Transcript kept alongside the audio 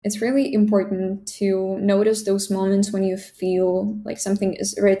It's really important to notice those moments when you feel like something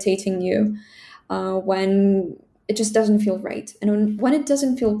is irritating you, when it just doesn't feel right. And when it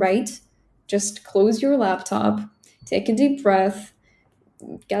doesn't feel right, just close your laptop, take a deep breath,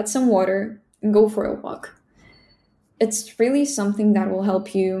 get some water, and go for a walk. It's really something that will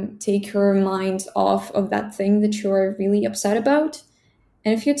help you take your mind off of that thing that you're really upset about.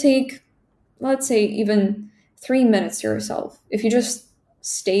 And if you take, let's say, even 3 minutes to yourself, if you just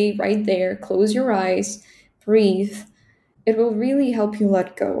stay right there, close your eyes, breathe, it will really help you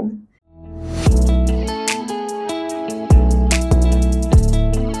let go.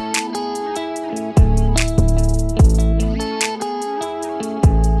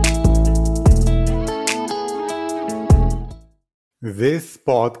 This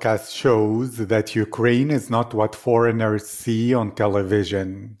podcast shows that Ukraine is not what foreigners see on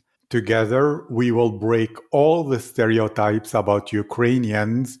television. Together, we will break all the stereotypes about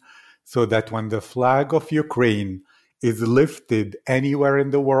Ukrainians so that when the flag of Ukraine is lifted anywhere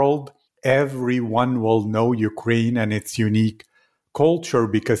in the world, everyone will know Ukraine and its unique culture,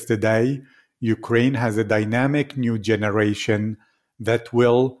 because today, Ukraine has a dynamic new generation that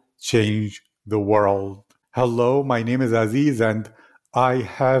will change the world. Hello, my name is Aziz, and I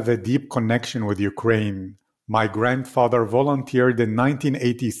have a deep connection with Ukraine. My grandfather volunteered in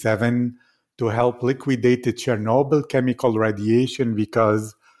 1987 to help liquidate the Chernobyl chemical radiation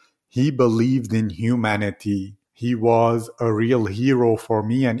because he believed in humanity. He was a real hero for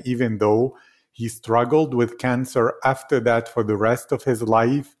me, and even though he struggled with cancer after that for the rest of his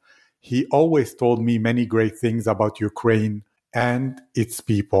life, he always told me many great things about Ukraine and its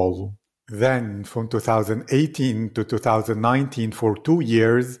people. Then, from 2018 to 2019, for 2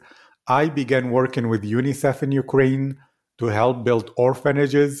 years, I began working with UNICEF in Ukraine to help build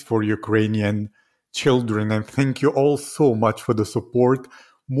orphanages for Ukrainian children. And thank you all so much for the support.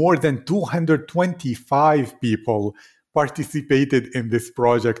 More than 225 people participated in this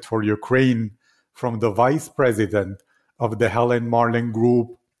project for Ukraine, from the vice president of the Helen Marlin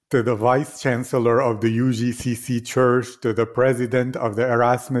Group to the Vice Chancellor of the UGCC Church, to the President of the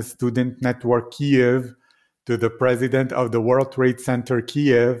Erasmus Student Network Kiev, to the President of the World Trade Center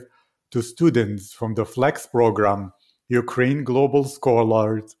Kiev, to students from the FLEX program, Ukraine Global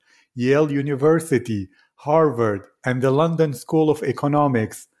Scholars, Yale University, Harvard, and the London School of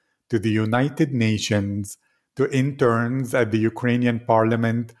Economics, to the United Nations, to interns at the Ukrainian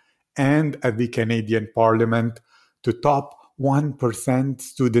Parliament and at the Canadian Parliament, to top 1%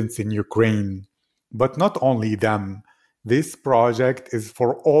 students in Ukraine. But not only them. This project is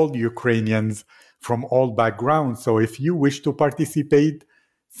for all Ukrainians from all backgrounds. So if you wish to participate,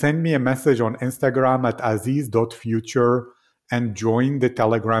 send me a message on Instagram at aziz.future and join the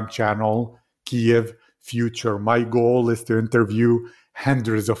Telegram channel Kiev Future. My goal is to interview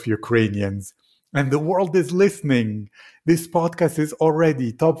hundreds of Ukrainians. And the world is listening. This podcast is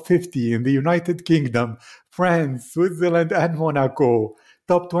already top 50 in the United Kingdom, France, Switzerland, and Monaco,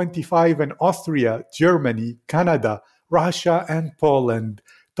 top 25 in Austria, Germany, Canada, Russia, and Poland,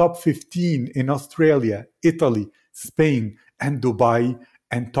 top 15 in Australia, Italy, Spain, and Dubai,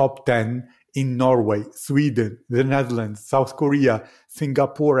 and top 10 in Norway, Sweden, the Netherlands, South Korea,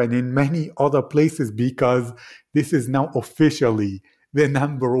 Singapore, and in many other places, because this is now officially the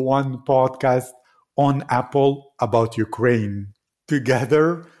number one podcast on Apple about Ukraine.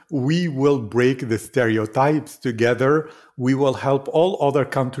 Together, we will break the stereotypes. Together, we will help all other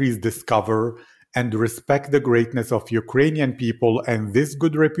countries discover and respect the greatness of Ukrainian people, and this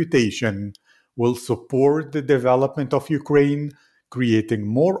good reputation will support the development of Ukraine, creating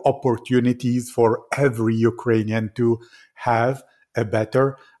more opportunities for every Ukrainian to have a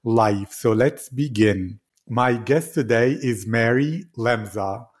better life. So let's begin. My guest today is Mary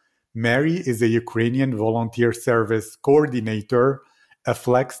Lemza. Mary is a Ukrainian volunteer service coordinator, a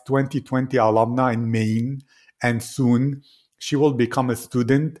Flex 2020 alumna in Maine, and soon she will become a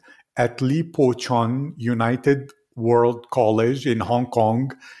student at Li Po Chun United World College in Hong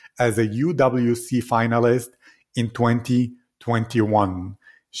Kong as a UWC finalist in 2021.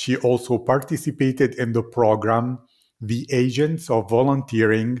 She also participated in the program The Agents of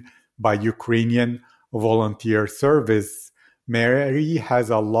Volunteering by Ukrainian Volunteer Service. Mary has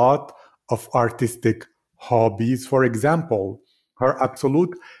a lot of artistic hobbies. For example, her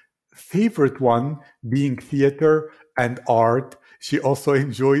absolute favorite one being theater and art. She also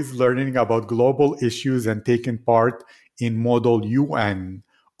enjoys learning about global issues and taking part in Model UN.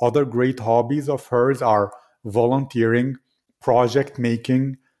 Other great hobbies of hers are volunteering, project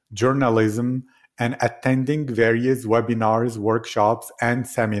making, journalism, and attending various webinars, workshops, and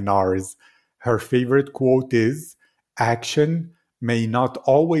seminars. Her favorite quote is, "Action may not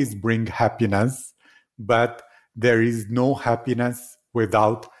always bring happiness, but there is no happiness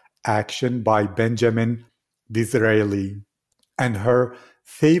without action by Benjamin Disraeli. And her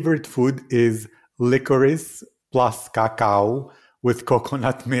favorite food is licorice plus cacao with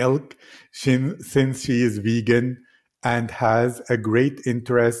coconut milk since she is vegan and has a great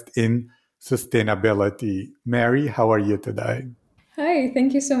interest in sustainability. Mary, how are you today? Hi,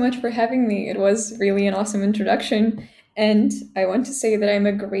 thank you so much for having me. It was really an awesome introduction. And I want to say that I'm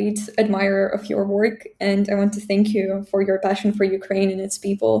a great admirer of your work, and I want to thank you for your passion for Ukraine and its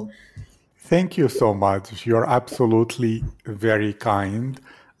people. Thank you so much. You're absolutely very kind.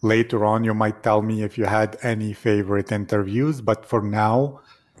 Later on, you might tell me if you had any favorite interviews, but for now,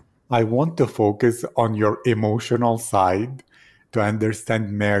 I want to focus on your emotional side to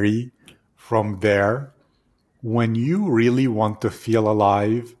understand Mary from there. When you really want to feel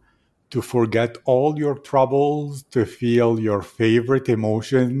alive, to forget all your troubles, to feel your favorite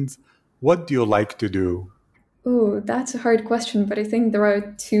emotions, what do you like to do? Ooh, that's a hard question, but I think there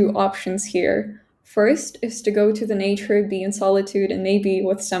are two options here. First is to go to the nature, be in solitude, and maybe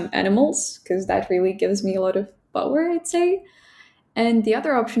with some animals, because that really gives me a lot of power, I'd say. And the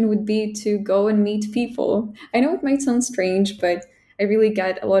other option would be to go and meet people. I know it might sound strange, but I really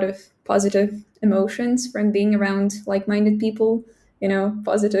get a lot of positive emotions from being around like minded people,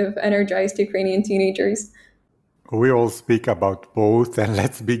 positive, energized Ukrainian teenagers. We will speak about both, and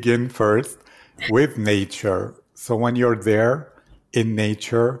let's begin first with nature. So, when you're there in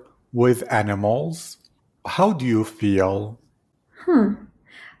nature with animals, how do you feel? Huh.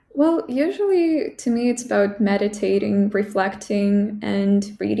 Well, usually to me it's about meditating, reflecting,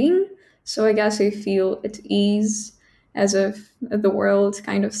 and reading. So I guess I feel at ease as if the world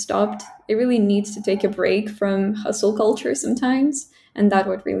kind of stopped. It really needs to take a break from hustle culture sometimes, and that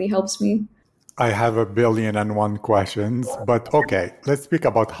what really helps me. I have a billion and one questions, but okay, let's speak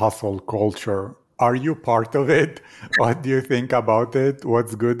about hustle culture. Are you part of it? What do you think about it?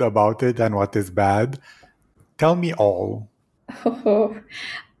 What's good about it and what is bad? Tell me all. Oh,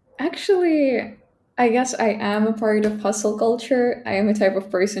 actually, I guess I am a part of hustle culture. I am a type of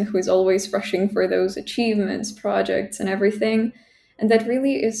person who is always rushing for those achievements, projects, and everything. And that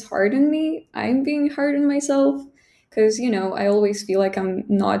really is hard on me. I'm being hard on myself because, I always feel like I'm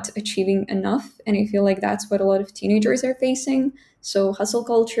not achieving enough. And I feel like that's what a lot of teenagers are facing. So, hustle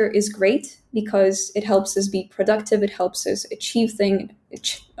culture is great because it helps us be productive. It helps us achieve things.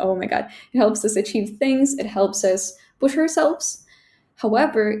 Oh my God. It helps us achieve things. It helps us push ourselves.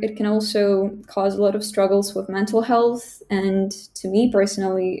 However, it can also cause a lot of struggles with mental health. And to me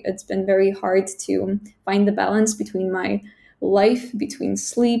personally, it's been very hard to find the balance between my life, between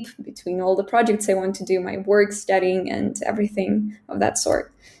sleep, between all the projects I want to do, my work, studying, and everything of that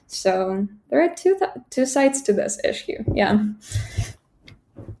sort. So there are two sides to this issue. Yeah.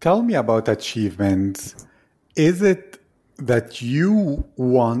 Tell me about achievements. Is it that you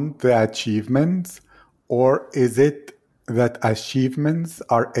want the achievements, or is it that achievements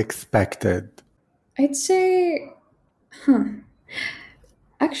are expected? I'd say,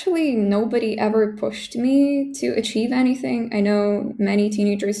 actually, nobody ever pushed me to achieve anything. I know many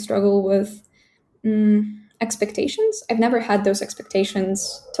teenagers struggle with expectations. I've never had those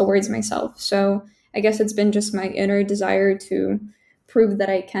expectations towards myself. So I guess it's been just my inner desire to prove that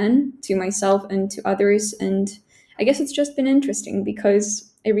I can to myself and to others. And I guess it's just been interesting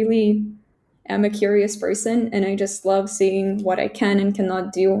because I really am a curious person and I just love seeing what I can and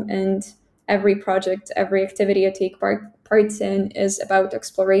cannot do. And every project, every activity I take parts in is about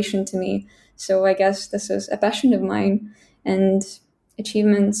exploration to me. So I guess this is a passion of mine. And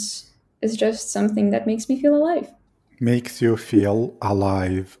achievements is just something that makes me feel alive. Makes you feel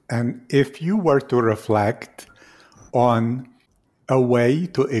alive. And if you were to reflect on a way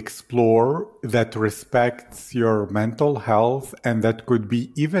to explore that respects your mental health and that could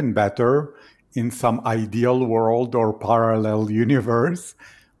be even better in some ideal world or parallel universe,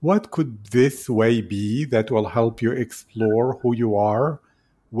 what could this way be that will help you explore who you are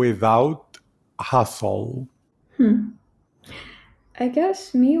without hustle? I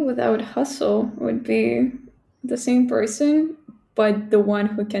guess me without hustle would be the same person, but the one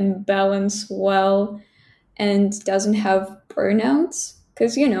who can balance well and doesn't have burnouts.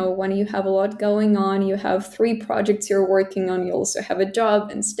 Because, when you have a lot going on, you have three projects you're working on, you also have a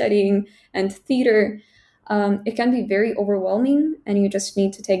job and studying and theater. It can be very overwhelming, and you just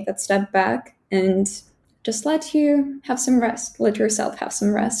need to take that step back and just let you have some rest, let yourself have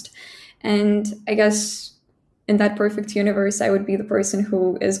some rest. And I guess in that perfect universe, I would be the person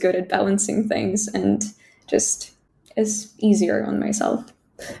who is good at balancing things and just is easier on myself.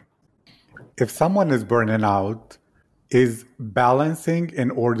 If someone is burning out, Is balancing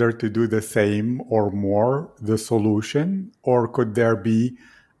in order to do the same or more the solution? Or could there be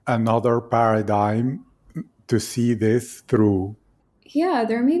another paradigm to see this through? Yeah,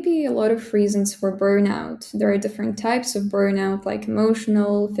 there may be a lot of reasons for burnout. There are different types of burnout, like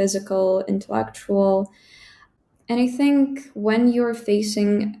emotional, physical, intellectual. And I think when you're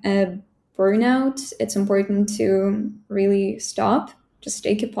facing a burnout, it's important to really stop, just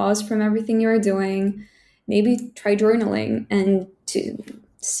take a pause from everything you're doing, maybe try journaling and to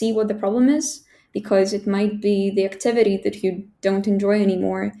see what the problem is, because it might be the activity that you don't enjoy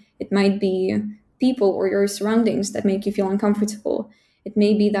anymore. It might be people or your surroundings that make you feel uncomfortable. It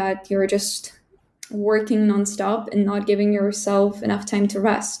may be that you're just working nonstop and not giving yourself enough time to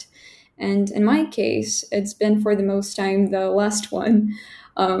rest. And in my case, it's been for the most time the last one.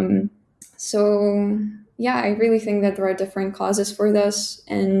 Um, so, yeah, I really think that there are different causes for this,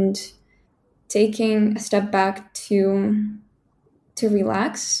 and taking a step back to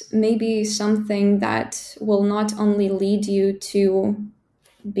relax may be something that will not only lead you to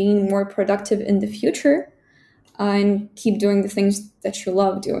being more productive in the future, and keep doing the things that you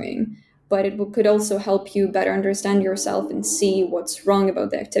love doing. But could also help you better understand yourself and see what's wrong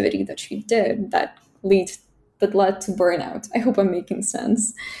about the activity that you did that led to burnout. I hope I'm making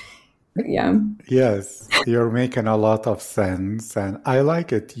sense. But yeah. Yes, you're making a lot of sense, and I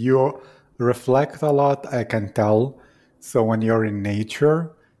like it. You reflect a lot, I can tell. So when you're in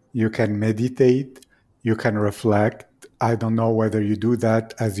nature, you can meditate, you can reflect. I don't know whether you do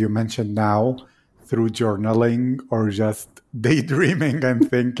that, as you mentioned now, through journaling or just daydreaming and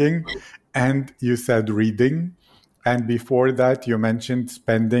thinking. And you said reading. And before that, you mentioned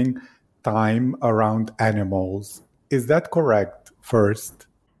spending time around animals. Is that correct, first?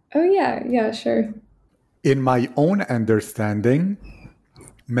 Oh yeah, yeah, sure. In my own understanding,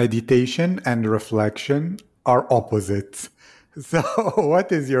 meditation and reflection are opposites. So,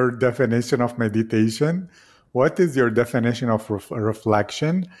 what is your definition of meditation? What is your definition of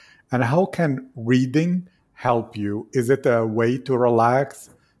reflection? And how can reading help you? Is it a way to relax,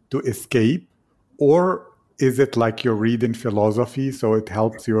 to escape? Or is it like you're reading philosophy, so it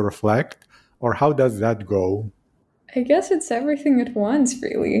helps you reflect? Or how does that go? I guess it's everything at once,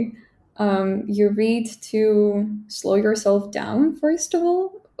 really. You read to slow yourself down, first of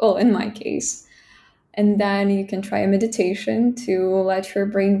all. Well, in my case. And then you can try a meditation to let your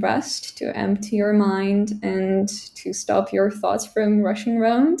brain rest, to empty your mind, and to stop your thoughts from rushing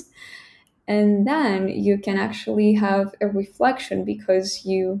around. And then you can actually have a reflection because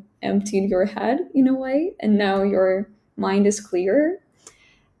you emptied your head in a way, and now your mind is clear.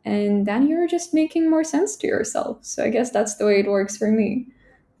 And then you're just making more sense to yourself. So I guess that's the way it works for me.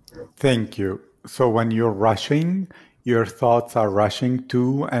 Thank you. So when you're rushing, your thoughts are rushing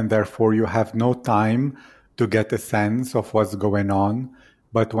too, and therefore you have no time to get a sense of what's going on.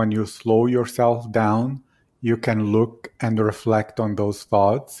 But when you slow yourself down, you can look and reflect on those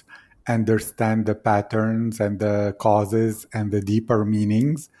thoughts, understand the patterns and the causes and the deeper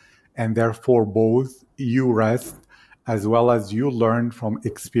meanings. And therefore, both you rest as well as you learn from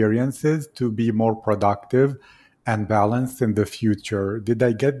experiences to be more productive and balanced in the future. Did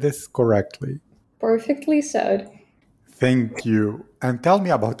I get this correctly? Perfectly said. Thank you. And tell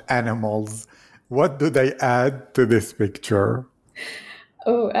me about animals. What do they add to this picture?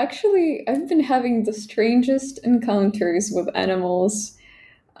 Oh, actually, I've been having the strangest encounters with animals.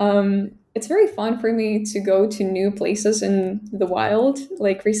 It's very fun for me to go to new places in the wild.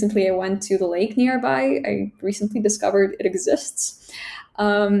 Like recently, I went to the lake nearby. I recently discovered it exists.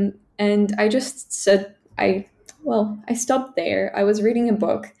 And I just said, I stopped there. I was reading a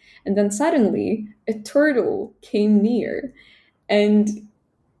book, and then suddenly a turtle came near. And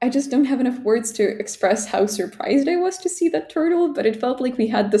I just don't have enough words to express how surprised I was to see that turtle, but it felt like we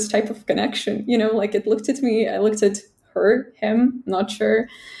had this type of connection. Like it looked at me, I looked at her, him, not sure.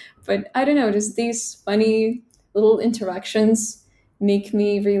 But I don't know, just these funny little interactions make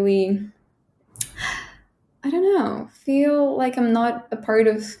me really, I don't know, feel like I'm not a part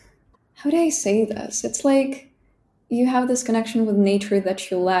of, how do I say this? It's like you have this connection with nature that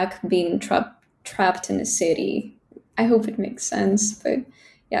you lack being trapped in a city. I hope it makes sense, but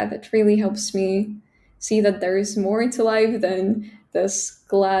yeah, that really helps me see that there is more to life than this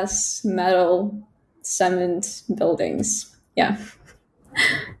glass, metal, cement buildings. Yeah.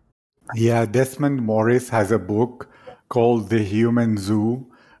 Yeah, Desmond Morris has a book called The Human Zoo,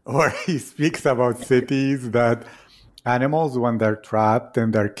 where he speaks about cities that animals, when they're trapped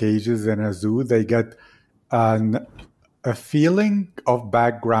in their cages in a zoo, they get an, a feeling of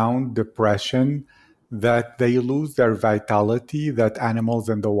background depression, that they lose their vitality that animals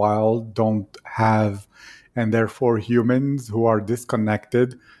in the wild don't have. and therefore humans who are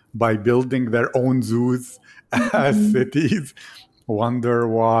disconnected by building their own zoos as Mhm. cities wonder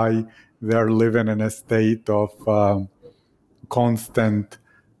why they're living in a state of constant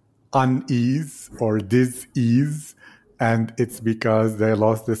unease or dis-ease, and it's because they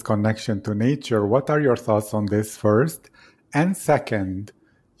lost this connection to nature. What are your thoughts on this first? And second,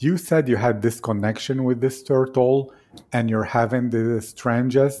 you said you had this connection with this turtle and you're having the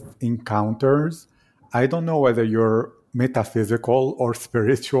strangest encounters. I don't know whether you're metaphysical or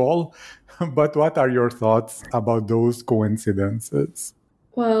spiritual, but what are your thoughts about those coincidences?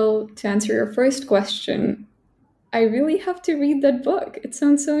 Well, to answer your first question, I really have to read that book. It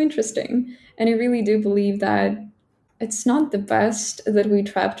sounds so interesting. And I really do believe that it's not the best that we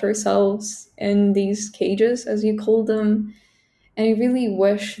trapped ourselves in these cages, as you call them. And I really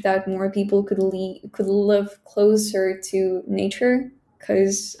wish that more people could live closer to nature,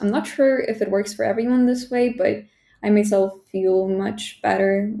 because I'm not sure if it works for everyone this way, but I myself feel much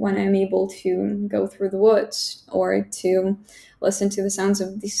better when I'm able to go through the woods or to listen to the sounds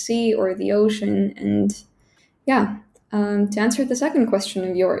of the sea or the ocean. And yeah, to answer the second question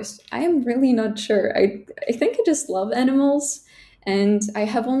of yours, I am really not sure. I think I just love animals, and I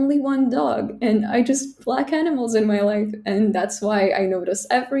have only one dog, and I just like animals in my life, and that's why I notice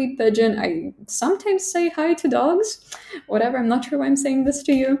every pigeon. I sometimes say hi to dogs, whatever. I'm not sure why I'm saying this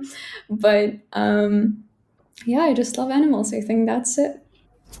to you, but yeah, I just love animals. I think that's it.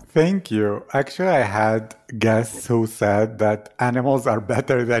 Thank you. Actually, I had guests who said that animals are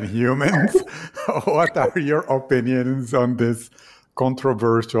better than humans. What are your opinions on this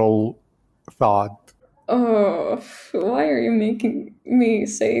controversial thought? Oh, why are you making me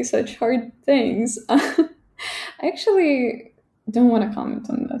say such hard things? I actually don't want to comment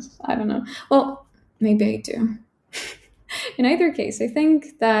on this. I don't know. Well, maybe I do. In either case, I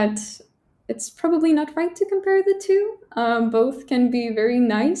think that it's probably not right to compare the two. Both can be very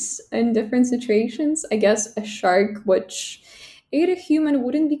nice in different situations. I guess a shark, which ate a human,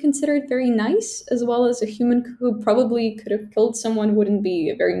 wouldn't be considered very nice, as well as a human who probably could have killed someone wouldn't be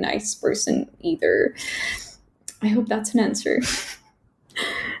a very nice person either. I hope that's an answer.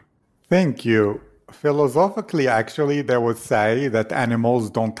 Thank you. Philosophically, actually, they would say that animals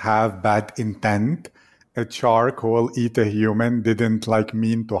don't have bad intent. A shark who will eat a human didn't like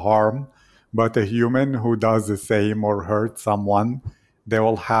mean to harm, but a human who does the same or hurt someone, they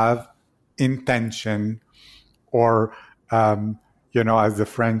will have intention or, um, as the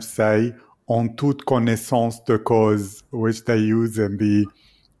French say, en toute connaissance de cause, which they use in the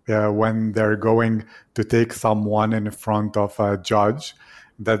when they're going to take someone in front of a judge,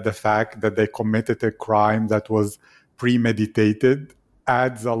 that the fact that they committed a crime that was premeditated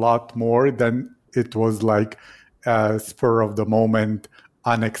adds a lot more than it was like spur of the moment,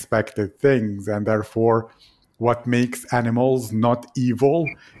 unexpected things. And therefore, what makes animals not evil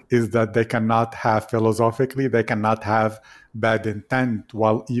is that they cannot have, philosophically, they cannot have bad intent,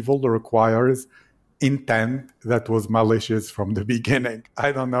 while evil requires intent that was malicious from the beginning.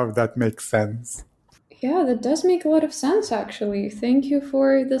 I don't know if that makes sense. Yeah, that does make a lot of sense, actually. Thank you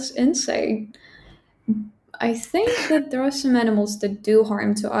for this insight. I think that there are some animals that do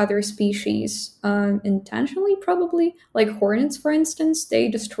harm to other species intentionally, probably. Like hornets, for instance, they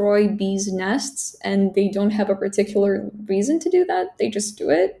destroy bees' nests and they don't have a particular reason to do that. They just do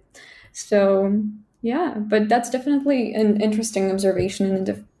it. So, yeah, but that's definitely an interesting observation and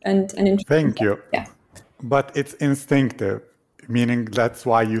an interesting Thank fact. you. Yeah. But it's instinctive, meaning that's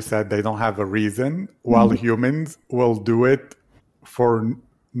why you said they don't have a reason, while Mhm. humans will do it for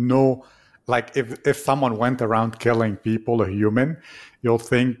no, like if someone went around killing people, a human, you'll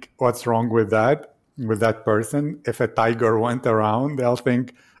think, what's wrong with that person? If a tiger went around, they'll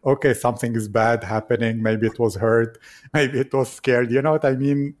think, okay, something is bad happening. Maybe it was hurt. Maybe it was scared. You know what I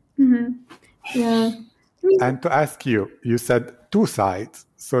mean? Mhm. Yeah. I mean, And to ask you, you said two sides.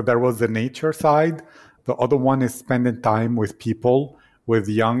 So there was the nature side. The other one is spending time with people, with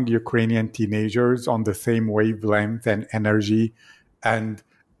young Ukrainian teenagers on the same wavelength and energy and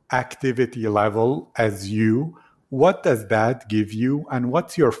activity level as you. What does that give you? And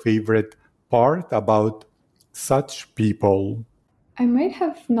what's your favorite part about such people? I might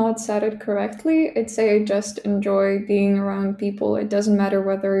have not said it correctly. I'd say I just enjoy being around people. It doesn't matter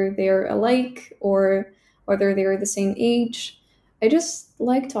whether they're alike or whether they're the same age. I just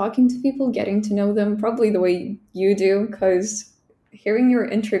like talking to people, getting to know them, probably the way you do, because hearing your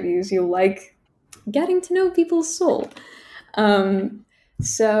interviews, you like getting to know people's soul. Um,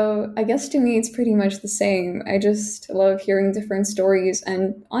 so I guess to me, it's pretty much the same. I just love hearing different stories,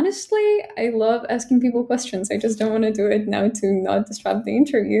 and honestly, I love asking people questions. I just don't want to do it now to not disrupt the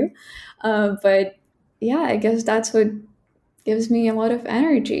interview, but yeah, I guess that's what gives me a lot of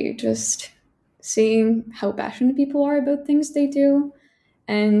energy, just seeing how passionate people are about things they do.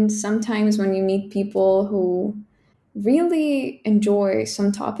 And sometimes when you meet people who really enjoy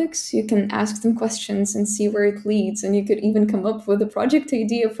some topics, you can ask them questions and see where it leads. And you could even come up with a project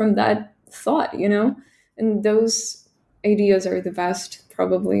idea from that thought, you know? And those ideas are the best,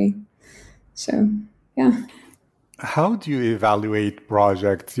 probably. So, yeah. How do you evaluate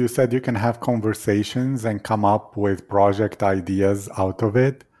projects? You said you can have conversations and come up with project ideas out of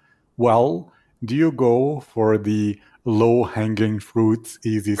it. Well, do you go for the low hanging fruits,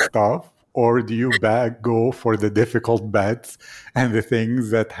 easy stuff? Or do you go for the difficult bets and the things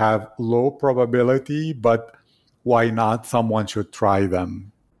that have low probability, but why not? Someone should try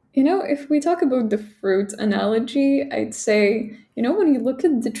them. You know, if we talk about the fruit analogy, I'd say, you know, when you look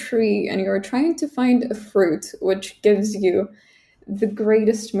at the tree and you're trying to find a fruit which gives you the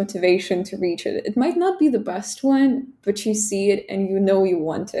greatest motivation to reach it, it might not be the best one, but you see it and you know you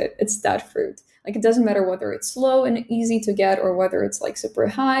want it. It's that fruit. Like, it doesn't matter whether it's slow and easy to get or whether it's like super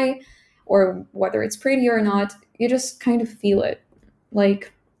high or whether it's pretty or not. You just kind of feel it.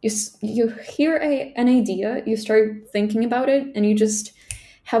 Like, you hear an idea, you start thinking about it, and you just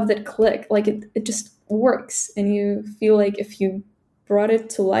have that click. Like, it just works. And you feel like if you brought it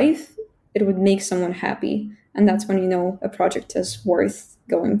to life, it would make someone happy. And that's when you know a project is worth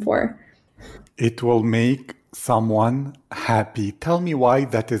going for. It will make someone happy. Tell me why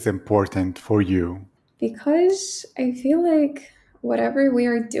that is important for you. Because I feel like whatever we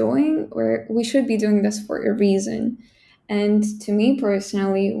are doing, we should be doing this for a reason. And to me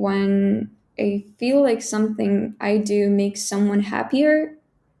personally, when I feel like something I do makes someone happier,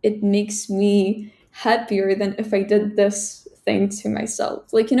 it makes me happier than if I did this thing to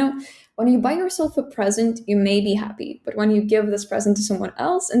myself. Like, you know, when you buy yourself a present, you may be happy, but when you give this present to someone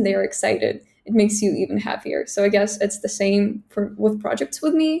else and they are excited, it makes you even happier. So I guess it's the same with projects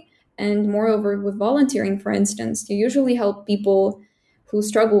with me. And moreover, with volunteering, for instance, you usually help people who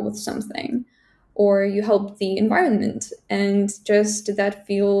struggle with something, or you help the environment. And just that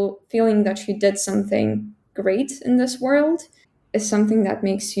feeling that you did something great in this world is something that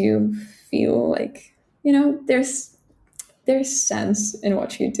makes you feel like, you know, there's sense in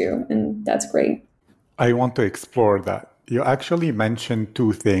what you do, and that's great. I want to explore that. You actually mentioned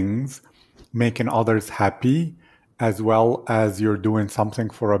two things: making others happy, as well as you're doing something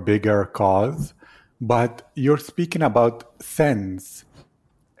for a bigger cause. But you're speaking about sense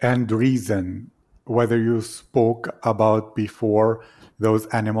and reason, whether you spoke about before those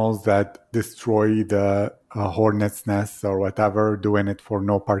animals that destroy the hornet's nest or whatever, doing it for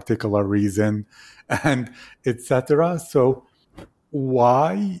no particular reason, and etc. So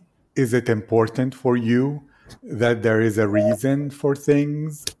why is it important for you that there is a reason for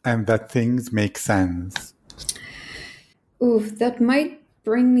things and that things make sense? Oof, that might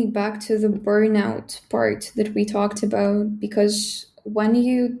bring me back to the burnout part that we talked about, because when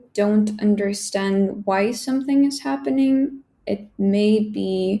you don't understand why something is happening, it may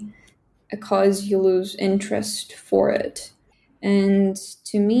be a cause you lose interest for it. And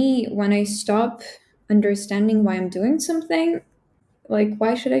to me, when I stop understanding why I'm doing something, like,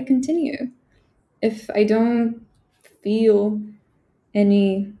 why should I continue? If I don't feel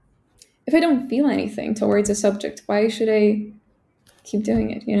any, if I don't feel anything towards a subject, why should I keep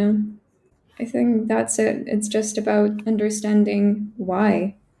doing it, you know? I think that's it. It's just about understanding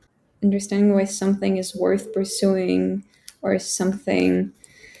why something is worth pursuing or something.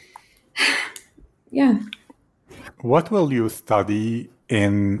 Yeah. What will you study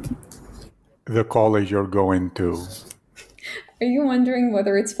in the college you're going to? Are you wondering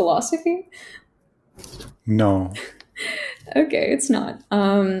whether it's philosophy? No. Okay, it's not.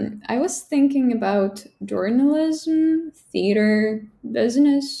 I was thinking about journalism, theater,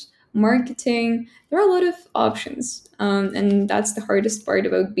 business, marketing. There are a lot of options, and that's the hardest part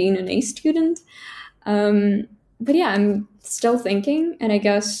about being an A student. But yeah, I'm still thinking, and I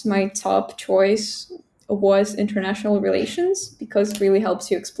guess my top choice was international relations because it really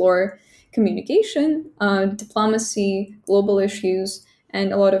helps you explore communication, diplomacy, global issues,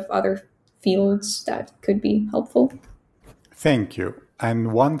 and a lot of other fields that could be helpful. Thank you.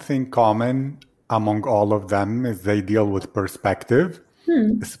 And one thing common among all of them is they deal with perspective,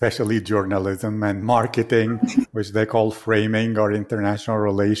 especially journalism and marketing, which they call framing, or international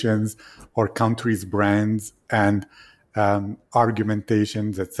relations, or countries' brands and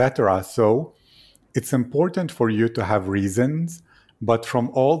argumentations, etc. So it's important for you to have reasons, but from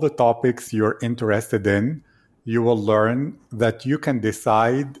all the topics you're interested in, you will learn that you can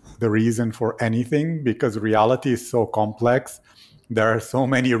decide the reason for anything because reality is so complex There are so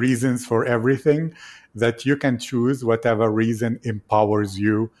many reasons for everything that you can choose whatever reason empowers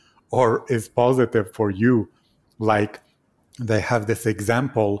you or is positive for you. Like, they have this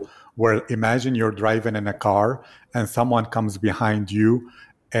example where imagine you're driving in a car and someone comes behind you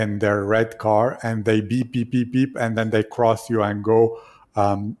in their red car and they beep, beep, beep, beep, and then they cross you and go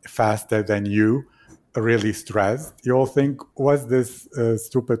faster than you, really stressed. You'll think, what's this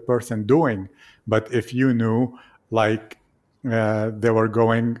stupid person doing? But if you knew, like, they were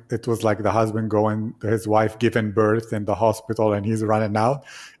going, it was like the husband going, his wife giving birth in the hospital and he's running out,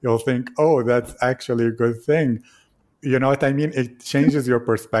 you'll think, oh, that's actually a good thing. You know what I mean? It changes your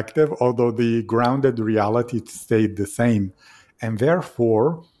perspective, although the grounded reality stayed the same. And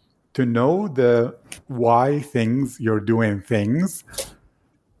therefore, to know the why things you're doing things,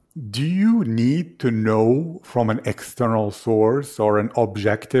 do you need to know from an external source or an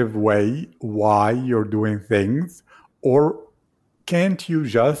objective way why you're doing things? Or can't you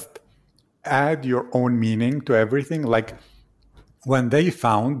just add your own meaning to everything? Like, when they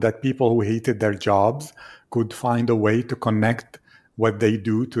found that people who hated their jobs could find a way to connect what they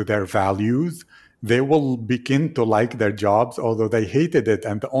do to their values, they will begin to like their jobs, although they hated it.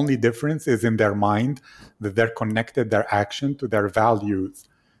 And the only difference is in their mind that they're connected their action to their values.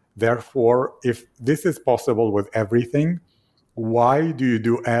 Therefore, if this is possible with everything, why do you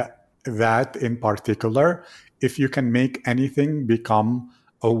do that in particular? If you can make anything become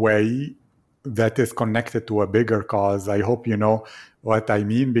a way that is connected to a bigger cause. I hope you know what I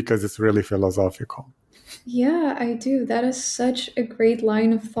mean, because it's really philosophical. Yeah, I do. That is such a great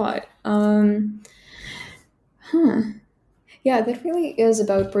line of thought. Yeah, that really is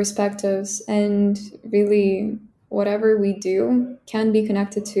about perspectives, and really, whatever we do can be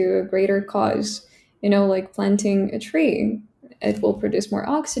connected to a greater cause. Like planting a tree, it will produce more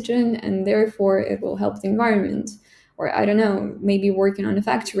oxygen, and therefore it will help the environment. Or, I don't know, maybe working on a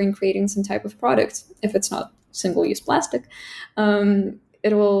factory and creating some type of product, if it's not single use plastic,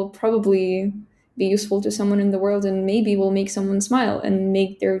 it will probably be useful to someone in the world and maybe will make someone smile and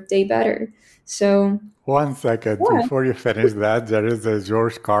make their day better. So, 1 second yeah. before you finish that, there is a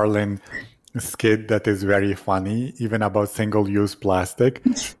George Carlin skit that is very funny, even about single-use plastic.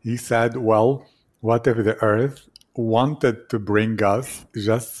 He said, well, what if the earth wanted to bring us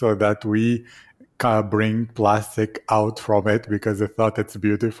just so that we bring plastic out from it because it thought it's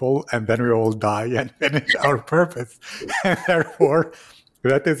beautiful, and then we all die and finish our purpose? And therefore,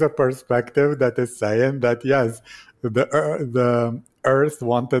 that is a perspective that is saying that, yes, the earth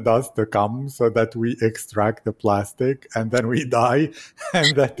wanted us to come so that we extract the plastic and then we die,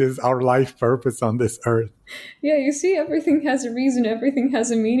 and that is our life purpose on this earth. Yeah, you see, everything has a reason, everything has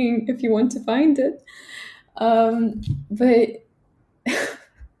a meaning if you want to find it. But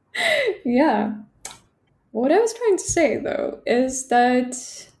yeah, what I was trying to say though is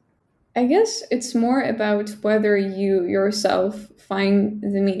that I guess it's more about whether you yourself find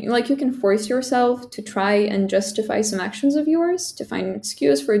the meaning. Like, you can force yourself to try and justify some actions of yours, to find an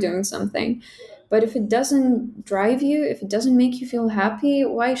excuse for doing something. But if it doesn't drive you, if it doesn't make you feel happy,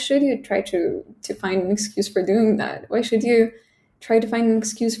 why should you try to find an excuse for doing that? Why should you try to find an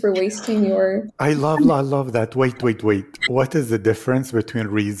excuse for wasting your I love that. Wait. What is the difference between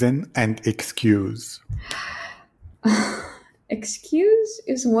reason and excuse? excuse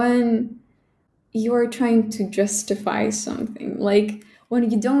is when you're trying to justify something. Like, when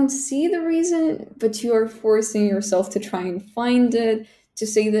you don't see the reason, but you are forcing yourself to try and find it, to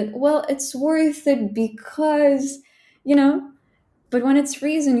say that, well, it's worth it because, you know, but when it's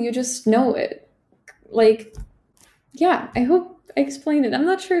reason, you just know it. Like, yeah, I hope I explained it. I'm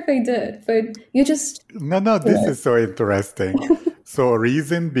not sure if I did, but you just No, this is so interesting. So,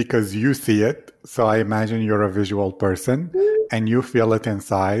 reason because you see it. So, I imagine you're a visual person and you feel it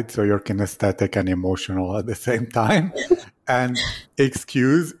inside. So, you're kinesthetic and emotional at the same time. And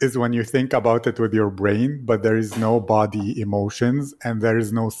excuse is when you think about it with your brain, but there is no body emotions and there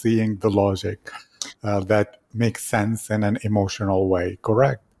is no seeing the logic that makes sense in an emotional way,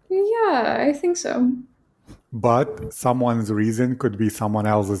 correct? Yeah, I think so. But someone's reason could be someone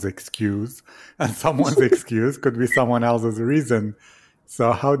else's excuse, and someone's excuse could be someone else's reason.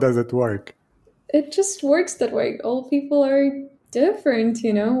 So, how does it work? It just works that way. All people are different,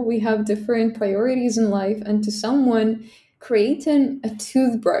 we have different priorities in life, and to someone, creating a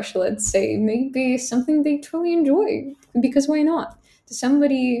toothbrush, let's say, may be something they truly enjoy, because why not? To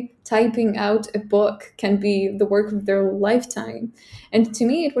somebody, typing out a book can be the work of their lifetime, and to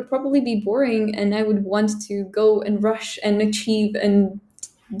me it would probably be boring, and I would want to go and rush and achieve and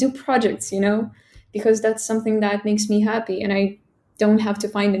do projects, because that's something that makes me happy, and I don't have to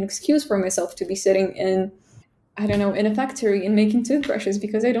find an excuse for myself to be sitting in I don't know, in a factory and making toothbrushes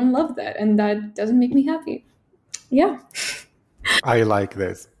because I don't love that and that doesn't make me happy. Yeah. I like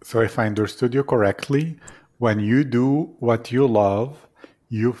this. So, if I understood you correctly, when you do what you love,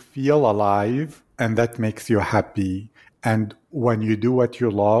 you feel alive and that makes you happy. And when you do what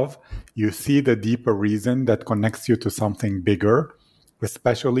you love, you see the deeper reason that connects you to something bigger,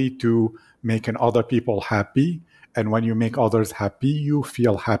 especially to making other people happy. And when you make others happy, you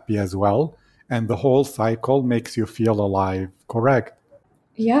feel happy as well. And the whole cycle makes you feel alive, correct?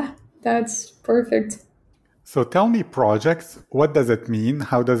 Yeah, that's perfect. So tell me projects, what does it mean?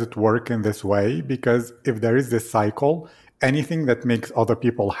 How does it work in this way? Because if there is this cycle, anything that makes other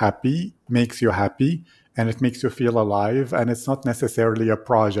people happy makes you happy and it makes you feel alive. And it's not necessarily a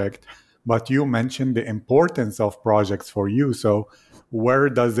project, but you mentioned the importance of projects for you. So where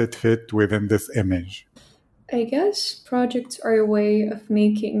does it fit within this image? I guess projects are a way of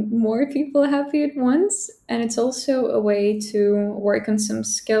making more people happy at once, and it's also a way to work on some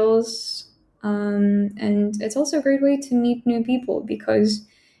skills. And it's also a great way to meet new people because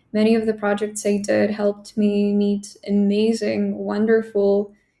many of the projects I did helped me meet amazing,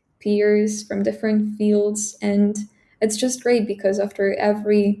 wonderful peers from different fields. And it's just great because after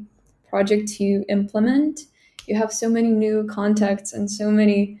every project you implement, you have so many new contacts and so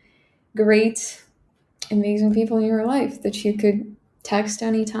many great amazing people in your life that you could text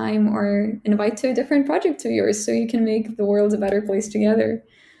anytime or invite to a different project of yours so you can make the world a better place together.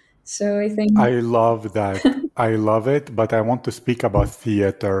 So I think, I love that. I love it, but I want to speak about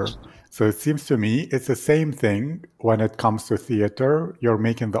theater. So it seems to me it's the same thing when it comes to theater. You're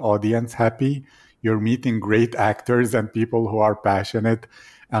making the audience happy. You're meeting great actors and people who are passionate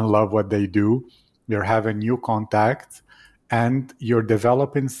and love what they do. You're having new contacts and you're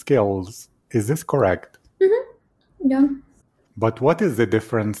developing skills. Is this correct? mhm, yeah. But what is the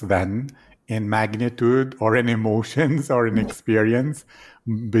difference then in magnitude or in emotions or in experience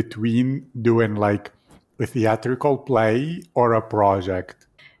between doing like a theatrical play or a project?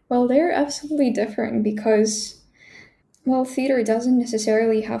 Well, they're absolutely different because, well, theater doesn't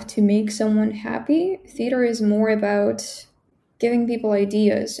necessarily have to make someone happy. Theater is more about giving people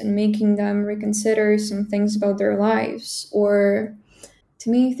ideas and making them reconsider some things about their lives. Or to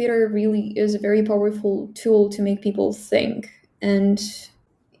me, theater really is a very powerful tool to make people think. And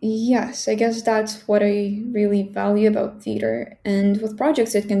yes, I guess that's what I really value about theater. And with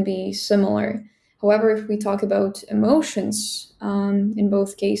projects, it can be similar. However, if we talk about emotions in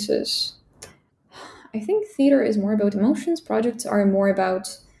both cases, I think theater is more about emotions. Projects are more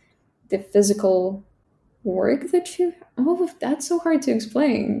about the physical work that you. Oh, that's so hard to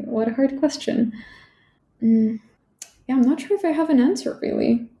explain. What a hard question. Mm, yeah, I'm not sure if I have an answer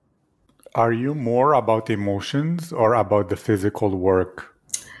really. Are you more about emotions or about the physical work?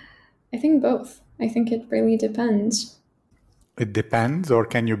 I think both. I think it really depends. It depends, or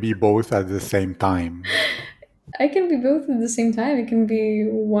can you be both at the same time? I can be both at the same time. It can be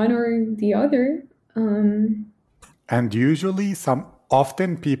one or the other. Um, And usually,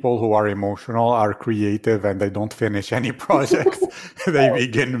 often people who are emotional are creative and they don't finish any projects. They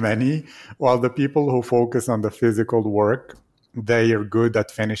begin many, while the people who focus on the physical work, they are good at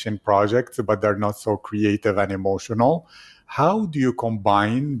finishing projects, but they're not so creative and emotional. How do you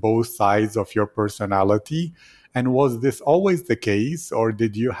combine both sides of your personality? And was this always the case, or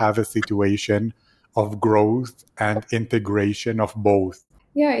did you have a situation of growth and integration of both?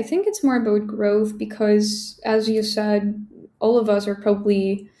 yeah, I think it's more about growth because, as you said, all of us are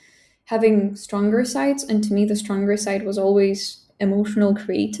probably having stronger sides. And to me, the stronger side was always emotional,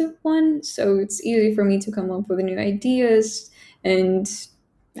 creative one. So it's easy for me to come up with new ideas and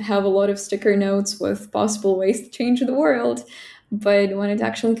have a lot of sticker notes with possible ways to change the world. But when it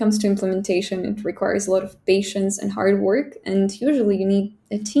actually comes to implementation, it requires a lot of patience and hard work. And usually, you need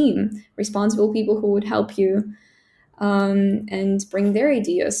a team, responsible people who would help you and bring their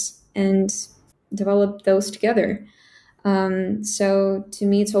ideas and develop those together. So to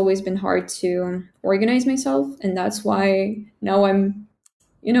me, it's always been hard to organize myself. And that's why now I'm,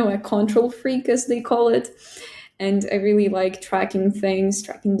 a control freak, as they call it. And I really like tracking things,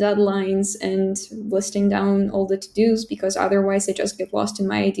 tracking deadlines, and listing down all the to dos because otherwise I just get lost in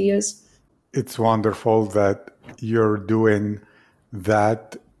my ideas. It's wonderful that you're doing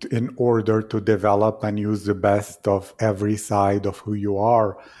that in order to develop and use the best of every side of who you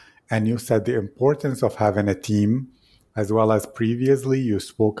are. And you said the importance of having a team, as well as previously you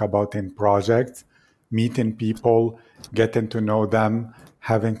spoke about in projects, meeting people, getting to know them,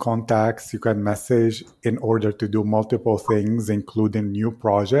 having contacts you can message in order to do multiple things, including new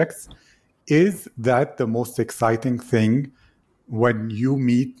projects. Is that the most exciting thing when you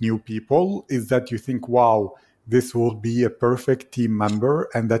meet new people? Is that you think, wow, this will be a perfect team member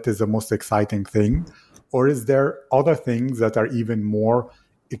and that is the most exciting thing? Or is there other things that are even more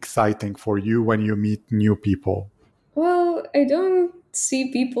exciting for you when you meet new people? Well, I don't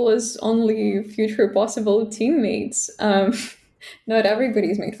see people as only future possible teammates. Not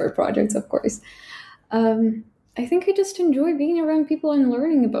everybody's made for projects, of course. I think I just enjoy being around people and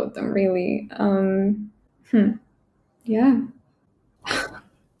learning about them, really. Yeah.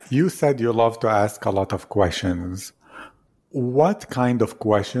 You said you love to ask a lot of questions. What kind of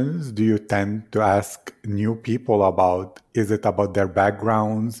questions do you tend to ask new people about? Is it about their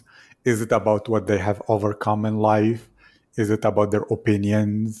backgrounds? Is it about what they have overcome in life? Is it about their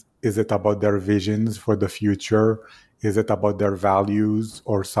opinions? Is it about their visions for the future? Is it about their values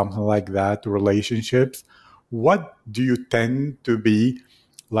or something like that, relationships? What do you tend to be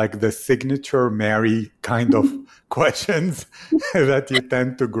like the signature Mary kind of questions that you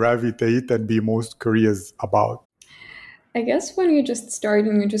tend to gravitate and be most curious about? I guess when you just start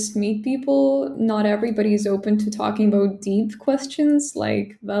and you just meet people, not everybody is open to talking about deep questions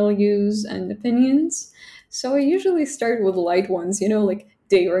like values and opinions. So I usually start with light ones, like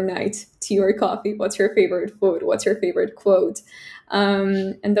day or night, tea or coffee, what's your favorite food, what's your favorite quote.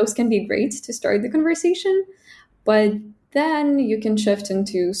 And those can be great to start the conversation. But then you can shift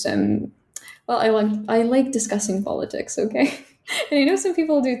into some. Well, I like discussing politics, okay, and I know some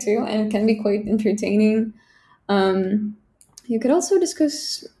people do too, and it can be quite entertaining. Um, you could also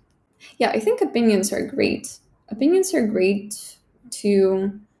discuss. Yeah, I think opinions are great. Opinions are great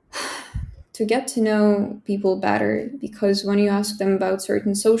to to get to know people better because when you ask them about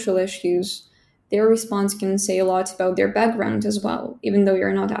certain social issues, their response can say a lot about their background as well, even though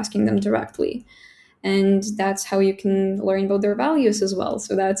you're not asking them directly. And that's how you can learn about their values as well.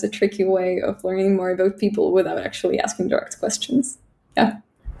 So that's a tricky way of learning more about people without actually asking direct questions. Yeah.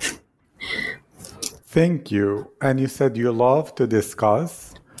 Thank you. And you said you love to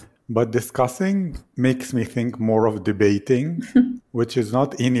discuss, but discussing makes me think more of debating, which is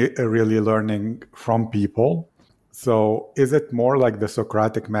not really learning from people. So is it more like the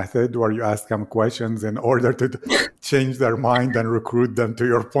Socratic method where you ask them questions in order to change their mind and recruit them to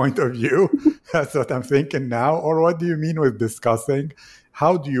your point of view? That's what I'm thinking now. Or what do you mean with discussing?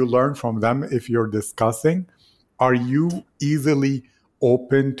 How do you learn from them if you're discussing? Are you easily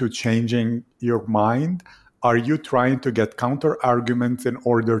open to changing your mind? Are you trying to get counter arguments in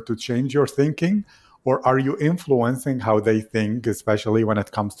order to change your thinking? Or are you influencing how they think, especially when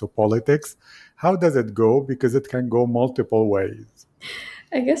it comes to politics? How does it go? Because it can go multiple ways.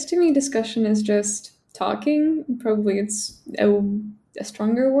 I guess to me, discussion is just talking. Probably it's a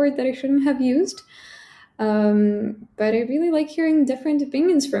stronger word that I shouldn't have used. But I really like hearing different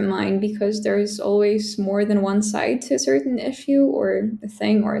opinions from mine because there's always more than one side to a certain issue or a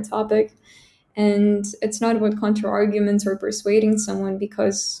thing or a topic. And it's not about counter arguments or persuading someone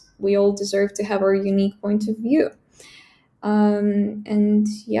because we all deserve to have our unique point of view. And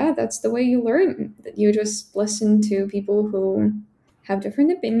yeah, that's the way you learn. You just listen to people who have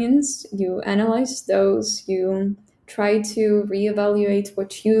different opinions, you analyze those, you try to reevaluate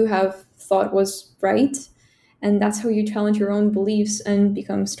what you have thought was right, and that's how you challenge your own beliefs and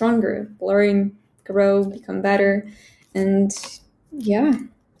become stronger, learn, grow, become better. And yeah.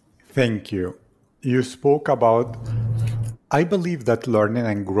 Thank you. You spoke about, I believe that learning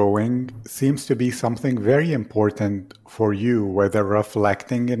and growing seems to be something very important for you, whether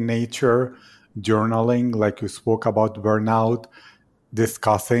reflecting in nature, journaling, like you spoke about burnout,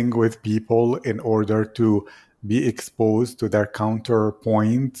 discussing with people in order to be exposed to their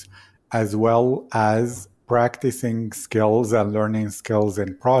counterpoints, as well as practicing skills and learning skills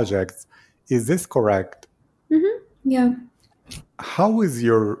in projects. Is this correct? Yeah. How is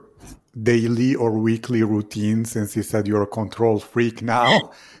your daily or weekly routine, since you said you're a control freak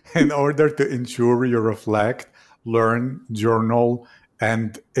now, in order to ensure you reflect, learn, journal,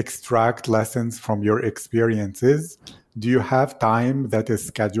 and extract lessons from your experiences? Do you have time that is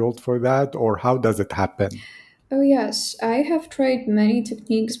scheduled for that, or how does it happen? Oh, yes. I have tried many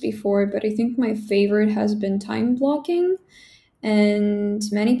techniques before, but I think my favorite has been time blocking. And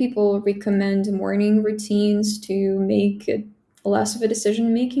many people recommend morning routines to make it less of a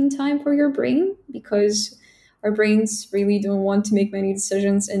decision making time for your brain because our brains really don't want to make many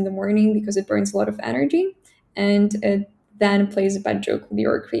decisions in the morning because it burns a lot of energy and it then plays a bad joke with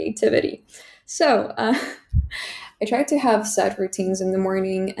your creativity. So I try to have set routines in the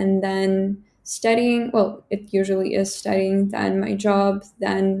morning and then studying. Well, it usually is studying, then my job,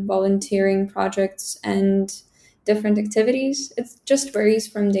 then volunteering projects and different activities. It just varies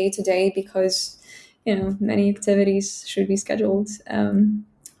from day to day because, many activities should be scheduled.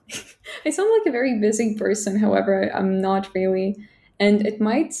 I sound like a very busy person, however, I'm not really. And it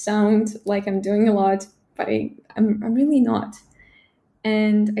might sound like I'm doing a lot, but I'm really not.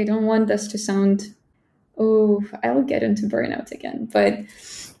 And I don't want this to sound, oh, I'll get into burnout again. But,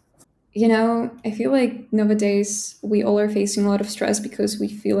 I feel like nowadays we all are facing a lot of stress because we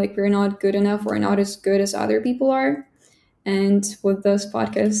feel like we're not good enough or not as good as other people are. And with this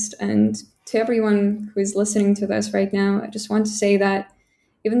podcast, and to everyone who is listening to this right now, I just want to say that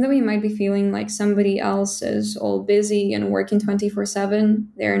even though we might be feeling like somebody else is all busy and working 24/7,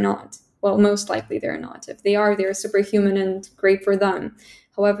 they're not. Well, most likely they're not. If they are, they're superhuman and great for them.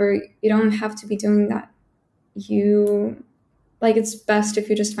 However, you don't have to be doing that. You, like, it's best if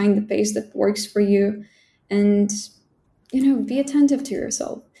you just find the pace that works for you and, be attentive to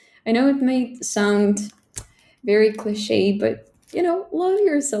yourself. I know it may sound very cliche, but love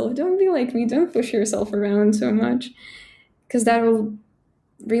yourself. Don't be like me. Don't push yourself around so much because that will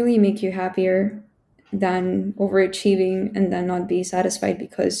really make you happier than overachieving and then not be satisfied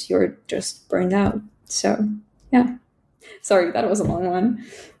because you're just burned out. So, yeah. Sorry, that was a long one.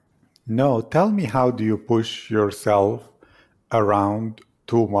 No, tell me, how do you push yourself around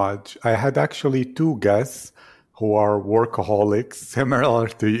too much? I had actually two guests who are workaholics, similar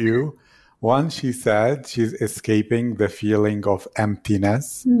to you. One, she said she's escaping the feeling of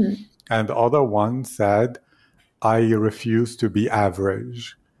emptiness. And the other one said, I refuse to be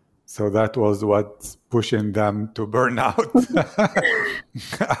average. So that was what's pushing them to burn out.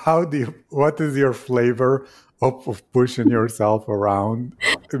 What is your flavor of pushing yourself around?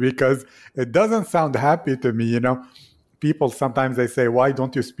 Because it doesn't sound happy to me, People sometimes they say, why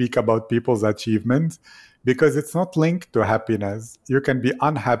don't you speak about people's achievements? Because it's not linked to happiness. You can be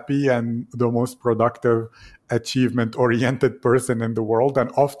unhappy and the most productive, achievement-oriented person in the world,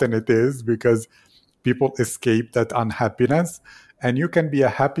 and often it is because people escape that unhappiness. And you can be a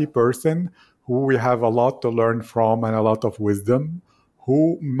happy person who we have a lot to learn from and a lot of wisdom,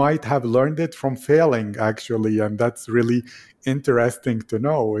 who might have learned it from failing, actually. And that's really interesting to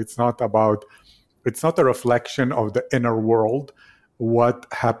know. It's not a reflection of the inner world, what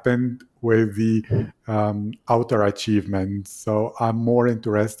happened with the outer achievements. So I'm more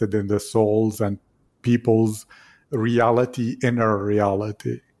interested in the souls and people's reality, inner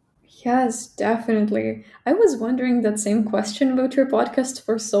reality. Yes, definitely. I was wondering that same question about your podcast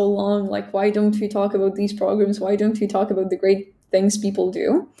for so long. Like, why don't you talk about these programs? Why don't you talk about the great things people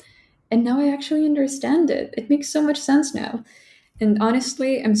do? And now I actually understand it. It makes so much sense now. And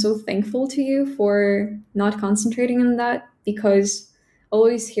honestly, I'm so thankful to you for not concentrating on that because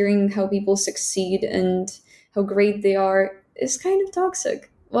always hearing how people succeed and how great they are is kind of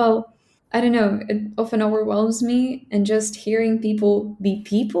toxic. Well, I don't know, it often overwhelms me, and just hearing people be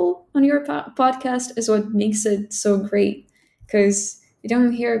people on your podcast is what makes it so great because you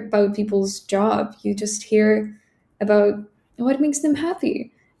don't hear about people's job, you just hear about what makes them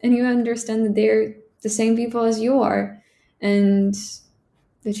happy, and you understand that they're the same people as you are and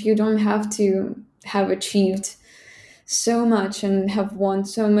that you don't have to have achieved so much and have won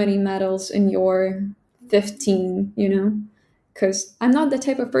so many medals in your 15, because I'm not the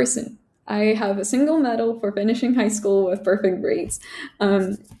type of person. I have a single medal for finishing high school with perfect grades.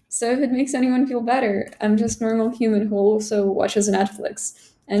 So if it makes anyone feel better, I'm just a normal human who also watches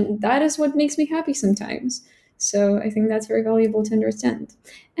Netflix. And that is what makes me happy sometimes. So I think that's very valuable to understand.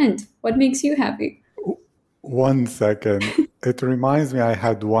 And what makes you happy? 1 second. It reminds me, I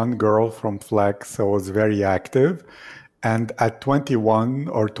had one girl from Flex who was very active. And at 21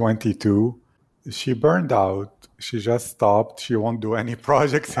 or 22, she burned out. She just stopped. She won't do any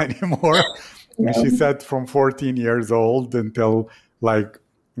projects anymore. And she said from 14 years old until like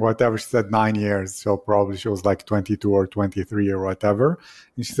whatever, she said 9 years. So probably she was like 22 or 23 or whatever.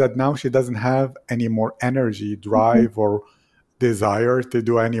 And she said now she doesn't have any more energy, drive, or desire to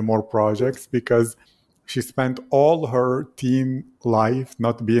do any more projects because she spent all her teen life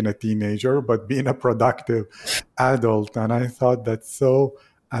not being a teenager, but being a productive adult. And I thought that's so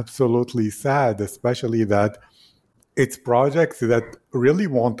absolutely sad, especially that it's projects that really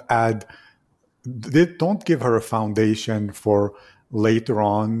won't add, they don't give her a foundation for later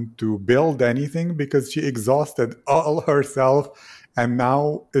on to build anything because she exhausted all herself. And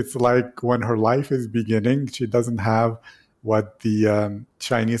now it's like when her life is beginning, she doesn't have what the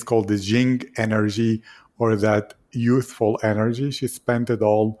Chinese call the Jing energy or that youthful energy. She spent it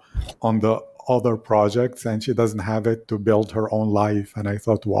all on the other projects and she doesn't have it to build her own life. And I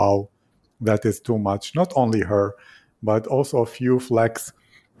thought, wow, that is too much. Not only her, but also a few Flex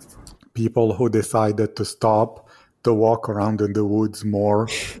people who decided to stop, to walk around in the woods more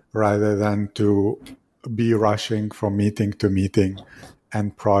rather than to be rushing from meeting to meeting.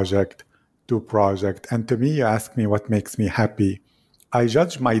 and project to project. And to me, you ask me what makes me happy. I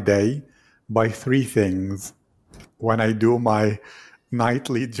judge my day by three things when I do my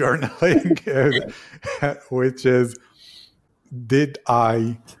nightly journaling, which is, did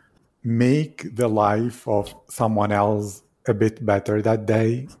I make the life of someone else a bit better that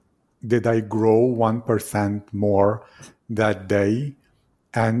day? Did I grow 1% more that day?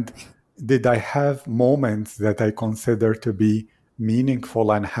 And did I have moments that I consider to be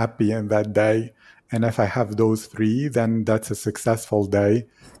meaningful and happy in that day? And if I have those three, then that's a successful day.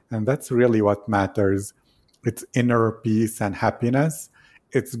 And that's really what matters. It's inner peace and happiness.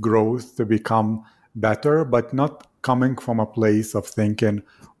 It's growth to become better, but not coming from a place of thinking,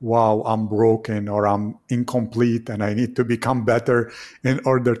 wow, I'm broken or I'm incomplete and I need to become better in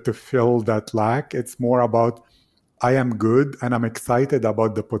order to fill that lack. It's more about, I am good and I'm excited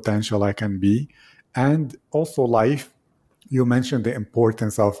about the potential I can be. And also life, you mentioned the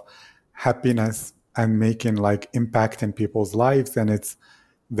importance of happiness and making like impact in people's lives. And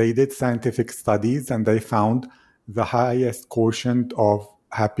they did scientific studies and they found the highest quotient of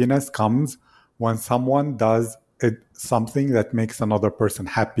happiness comes when someone does something that makes another person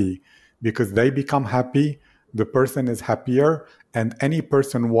happy, because they become happy, the person is happier, and any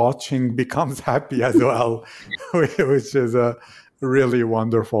person watching becomes happy as well, which is a really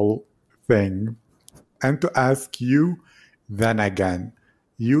wonderful thing. And to ask you, then again,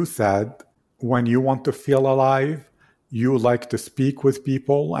 you said when you want to feel alive, you like to speak with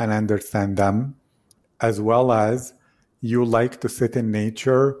people and understand them, as well as you like to sit in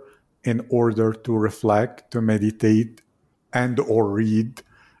nature in order to reflect, to meditate, and or read,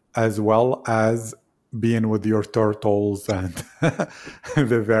 as well as being with your turtles and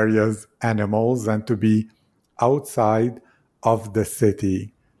the various animals, and to be outside of the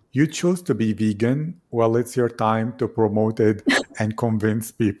city. You choose to be vegan. Well, it's your time to promote it and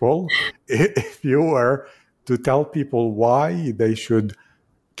convince people. If you were to tell people why they should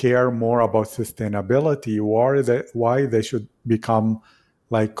care more about sustainability, why they should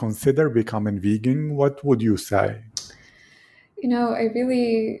consider becoming vegan, what would you say? I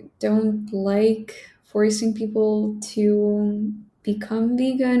really don't like forcing people to become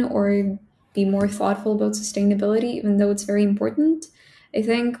vegan or be more thoughtful about sustainability, even though it's very important. I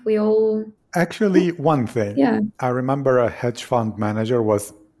think we all, Actually, one thing. yeah. I remember a hedge fund manager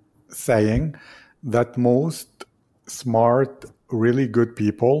was saying that most smart, really good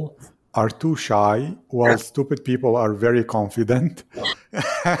people are too shy, while stupid people are very confident.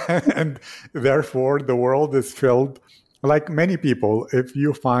 And therefore, the world is filled, like many people, if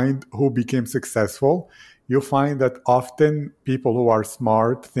you find who became successful, you find that often people who are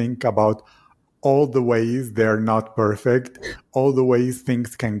smart think about all the ways they're not perfect, all the ways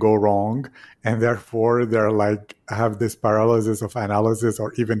things can go wrong, and therefore they're like have this paralysis of analysis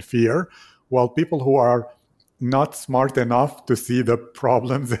or even fear. While people who are not smart enough to see the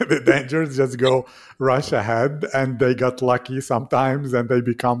problems and the dangers just go rush ahead, and they got lucky sometimes and they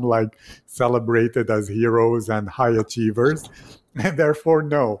become like celebrated as heroes and high achievers. And therefore,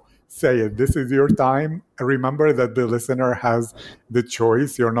 no, say it. This is your time. Remember that the listener has the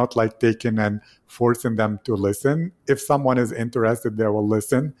choice. You're not like taking and forcing them to listen. If someone is interested, they will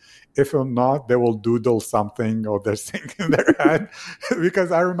listen. If not, they will doodle something or they're singing in their head.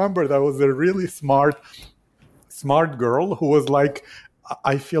 Because I remember that was a really smart girl who was like,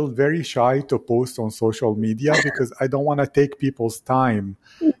 I feel very shy to post on social media because I don't want to take people's time.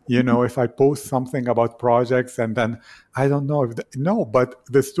 If I post something about projects and then I don't know if no, but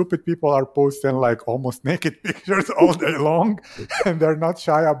the stupid people are posting like almost naked pictures all day long and they're not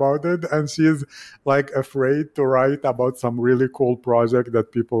shy about it. And she's like afraid to write about some really cool project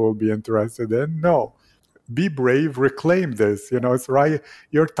that people will be interested in. No, be brave, reclaim this. It's right,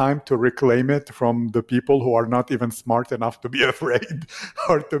 your time to reclaim it from the people who are not even smart enough to be afraid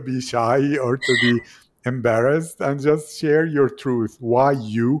or to be shy or to be embarrassed, and just share your truth. Why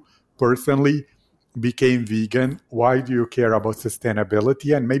you personally became vegan, why do you care about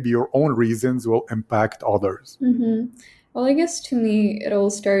sustainability, and maybe your own reasons will impact others. Well, I guess to me, it all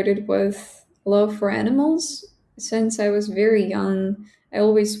started with love for animals. Since I was very young, I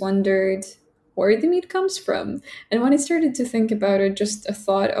always wondered where the meat comes from. And when I started to think about it, just a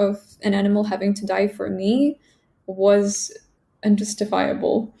thought of an animal having to die for me was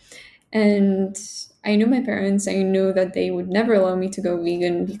unjustifiable. And I knew my parents, I knew that they would never allow me to go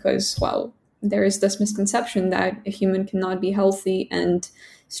vegan because, well, there is this misconception that a human cannot be healthy and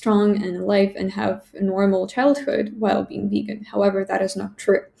strong and alive and have a normal childhood while being vegan. However, that is not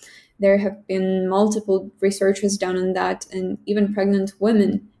true. There have been multiple researches done on that, and even pregnant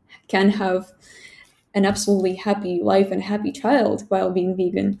women can have an absolutely happy life and a happy child while being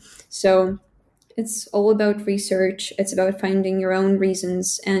vegan. So it's all about research, it's about finding your own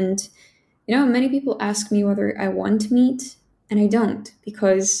reasons. And, many people ask me whether I want meat, and I don't,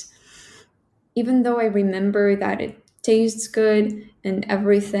 because even though I remember that it tastes good and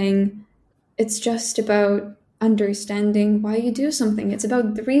everything, it's just about understanding why you do something. It's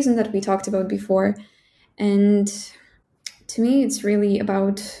about the reason that we talked about before. And to me, it's really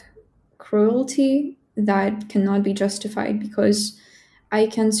about cruelty that cannot be justified, because I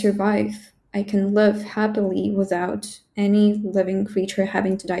can survive. I can live happily without any living creature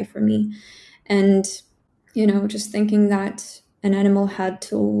having to die for me. And, just thinking that an animal had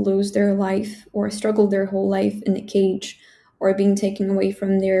to lose their life or struggle their whole life in a cage, or being taken away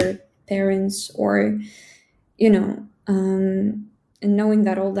from their parents, or, and knowing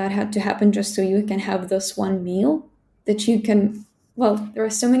that all that had to happen just so you can have this one meal that you can, well, there are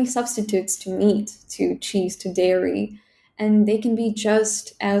so many substitutes to meat, to cheese, to dairy, and they can be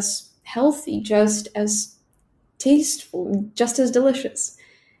just as healthy, just as tasteful, just as delicious.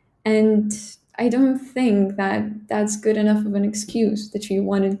 And I don't think that that's good enough of an excuse that you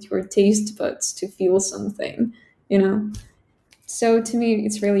wanted your taste buds to feel something, you know? So to me,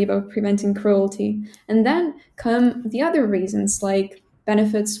 it's really about preventing cruelty. And then come the other reasons, like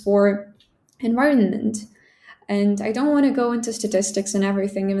benefits for environment. And I don't want to go into statistics and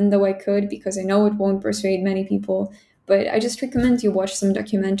everything, even though I could, because I know it won't persuade many people. But I just recommend you watch some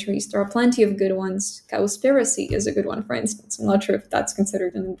documentaries. There are plenty of good ones. Cowspiracy is a good one, for instance. I'm not sure if that's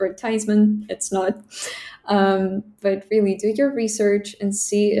considered an advertisement. It's not. But really, do your research and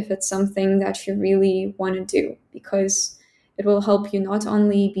see if it's something that you really want to do, because it will help you not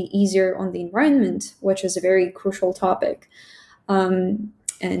only be easier on the environment, which is a very crucial topic, and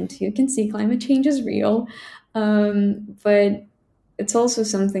you can see climate change is real, but it's also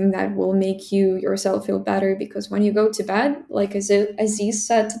something that will make you yourself feel better, because when you go to bed, like Aziz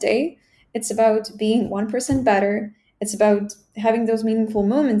said today, it's about being 1% better. It's about having those meaningful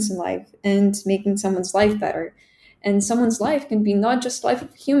moments in life and making someone's life better. And someone's life can be not just life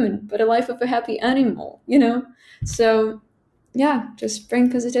of a human, but a life of a happy animal, So yeah, just bring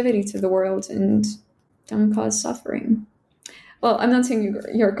positivity to the world and don't cause suffering. Well, I'm not saying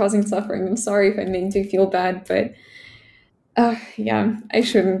you're causing suffering. I'm sorry if I made you feel bad, but yeah, I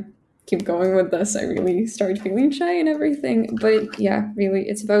shouldn't keep going with this. I really started feeling shy and everything. But yeah, really,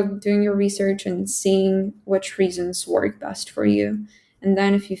 it's about doing your research and seeing which reasons work best for you. And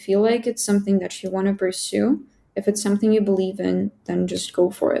then if you feel like it's something that you want to pursue, if it's something you believe in, then just go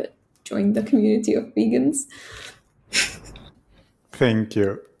for it. Join the community of vegans. Thank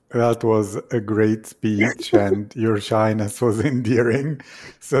you. That was a great speech, and your shyness was endearing.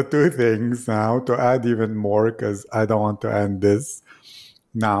 So, two things now to add even more, because I don't want to end this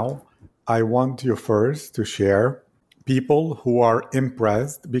now. I want you first to share people who are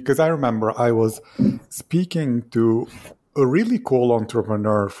impressed, because I remember I was speaking to a really cool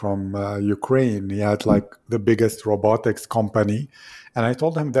entrepreneur from Ukraine. He had like the biggest robotics company, and I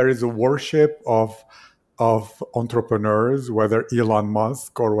told him there is a worship of entrepreneurs, whether Elon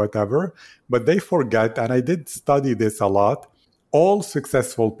Musk or whatever, but they forget, and I did study this a lot, all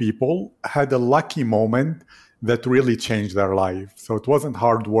successful people had a lucky moment that really changed their life. So it wasn't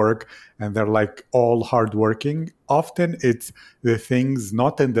hard work, and they're like all hardworking. Often it's the things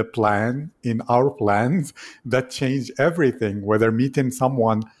not in the plan, in our plans, that change everything, whether meeting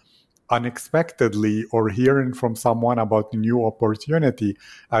someone unexpectedly or hearing from someone about new opportunity.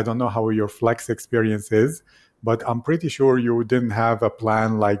 I don't know how your Flex experience is, but I'm pretty sure you didn't have a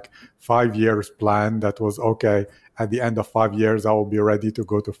plan, like 5 years plan that was okay. At the end of 5 years, I will be ready to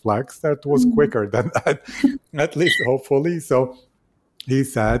go to Flex. That was quicker than that, at least hopefully. So he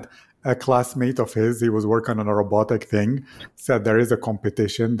said a classmate of his, he was working on a robotic thing, said there is a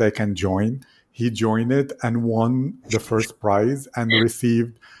competition they can join. He joined it and won the first prize and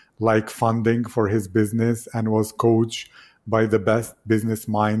received like funding for his business, and was coached by the best business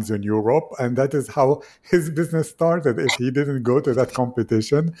minds in Europe. And that is how his business started. If he didn't go to that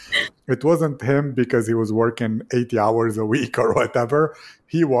competition, it wasn't him because he was working 80 hours a week or whatever.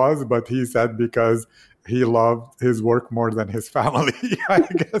 He was, but he said because he loved his work more than his family. I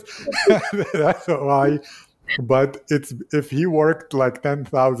guess that's why. But it's if he worked like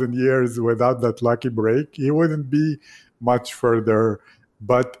 10,000 years without that lucky break, he wouldn't be much further.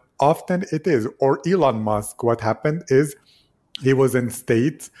 But often it is. Or Elon Musk, what happened is he was in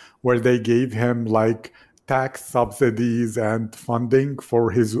states where they gave him like tax subsidies and funding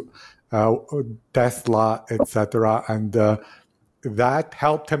for his Tesla, etc. And that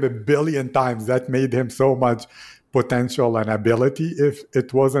helped him a billion times. That made him so much potential and ability. If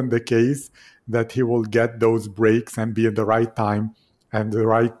it wasn't the case that he will get those breaks and be in the right time and the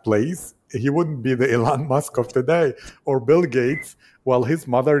right place, he wouldn't be the Elon Musk of today or Bill Gates. Well, his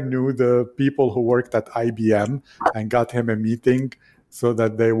mother knew the people who worked at IBM and got him a meeting so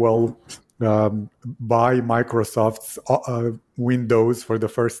that they will buy Microsoft's Windows for the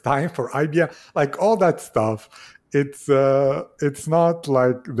first time for IBM, like all that stuff. It's not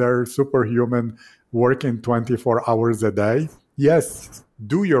like they're superhuman working 24 hours a day. Yes,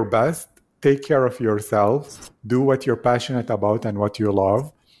 do your best, take care of yourself, do what you're passionate about and what you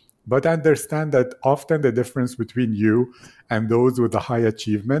love. But understand that often the difference between you and those with a high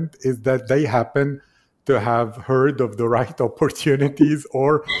achievement is that they happen to have heard of the right opportunities,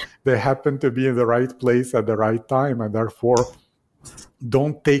 or they happen to be in the right place at the right time. And therefore,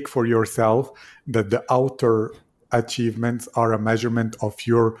 don't take for yourself that the outer achievements are a measurement of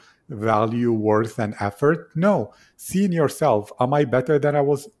your value, worth, and effort. No, see in yourself, am I better than I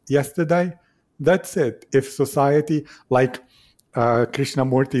was yesterday? That's it. If society, like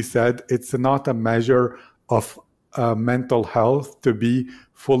Krishnamurti said, it's not a measure of mental health to be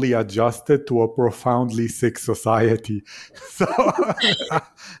fully adjusted to a profoundly sick society. So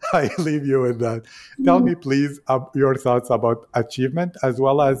I leave you with that. Tell me, please, your thoughts about achievement as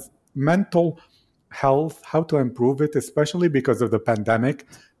well as mental health, how to improve it, especially because of the pandemic.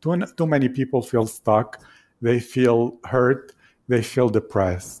 Too many people feel stuck. They feel hurt. They feel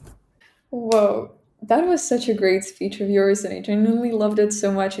depressed. Whoa, that was such a great speech of yours, and I genuinely loved it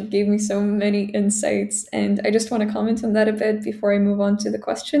so much. It gave me so many insights, and I just want to comment on that a bit before I move on to the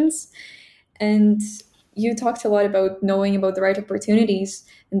questions. And you talked a lot about knowing about the right opportunities,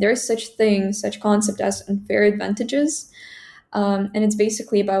 and there's such concept as unfair advantages. And it's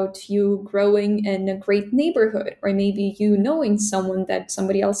basically about you growing in a great neighborhood, or maybe you knowing someone that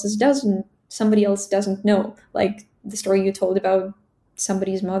somebody else doesn't know, like the story you told about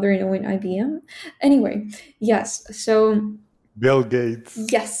somebody's mother knowing IBM. Anyway, yes. So Bill Gates.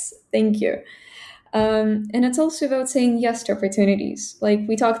 yes, thank you. And it's also about saying yes to opportunities. Like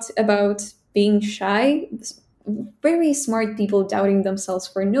we talked about being shy, very smart people doubting themselves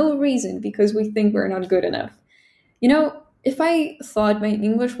for no reason because we think we're not good enough. You know, if I thought my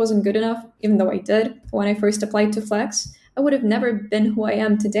English wasn't good enough, even though I did when I first applied to Flex, I would have never been who I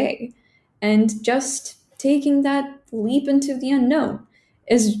am today. And just taking that leap into the unknown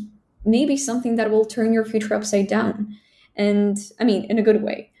is maybe something that will turn your future upside down. And I mean, in a good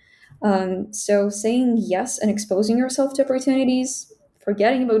way. So saying yes and exposing yourself to opportunities,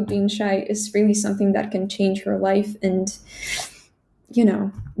 forgetting about being shy is really something that can change your life and,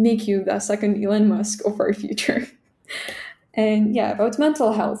 make you the second Elon Musk of our future. And yeah, about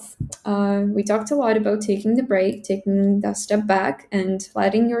mental health. We talked a lot about taking the break, taking that step back, and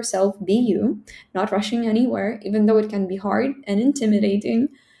letting yourself be you, not rushing anywhere, even though it can be hard and intimidating.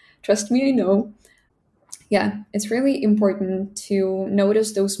 Trust me, I know. Yeah, it's really important to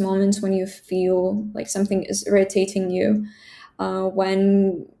notice those moments when you feel like something is irritating you,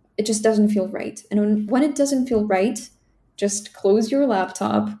 when it just doesn't feel right. And when it doesn't feel right, just close your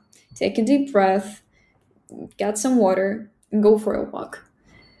laptop, take a deep breath, get some water, and go for a walk.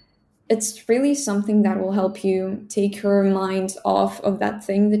 It's really something that will help you take your mind off of that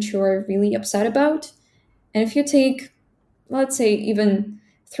thing that you're really upset about. And if you take, let's say, even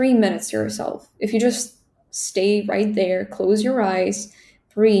 3 minutes to yourself, if you just stay right there, close your eyes,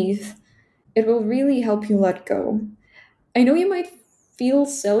 breathe, it will really help you let go. I know you might feel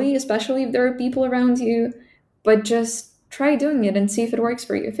silly, especially if there are people around you, but just try doing it and see if it works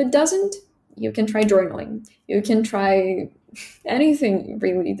for you. If it doesn't, you can try journaling. You can try anything,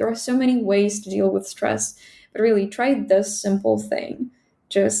 really. There are so many ways to deal with stress, but really try this simple thing.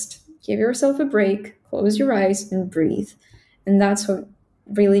 Just give yourself a break, close your eyes, and breathe. And that's what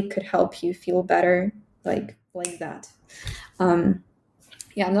really could help you feel better, like that.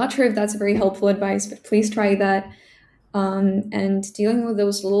 Yeah, I'm not sure if that's very helpful advice, but please try that. And dealing with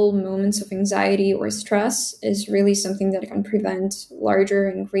those little moments of anxiety or stress is really something that can prevent larger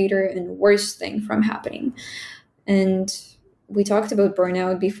and greater and worse thing from happening. And we talked about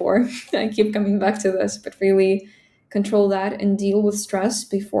burnout before. I keep coming back to this, but really control that and deal with stress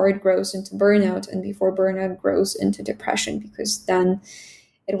before it grows into burnout and before burnout grows into depression, because then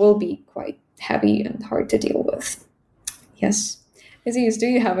it will be quite heavy and hard to deal with. Yes. Aziz, do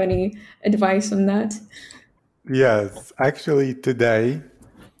you have any advice on that? Yes, actually, today,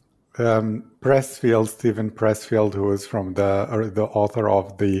 Stephen Pressfield, who is from the author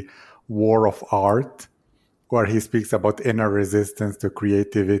of The War of Art, where he speaks about inner resistance to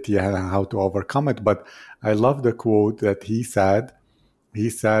creativity and how to overcome it. But I love the quote that he said. He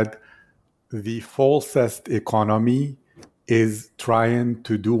said, the falsest economy is trying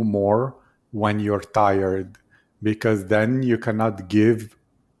to do more when you're tired, because then you cannot give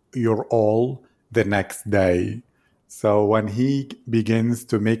your all the next day. So when he begins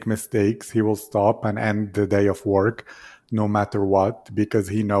to make mistakes, he will stop and end the day of work no matter what, because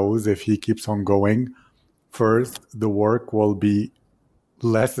he knows if he keeps on going, first, the work will be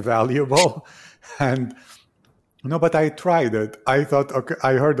less valuable. And no, but I tried it. I thought, okay,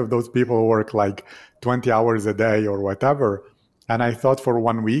 I heard of those people who work like 20 hours a day or whatever. And I thought for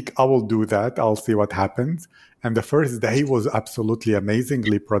 1 week, I will do that. I'll see what happens. And the first day was absolutely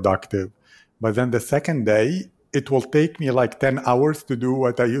amazingly productive. But then the second day, it will take me like 10 hours to do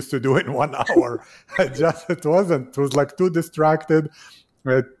what I used to do in 1 hour. It wasn't. It was like too distracted,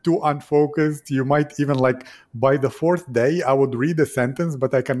 too unfocused. You might even like by the fourth day, I would read a sentence,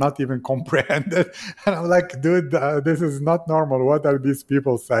 but I cannot even comprehend it. And I'm like, dude, this is not normal. What are these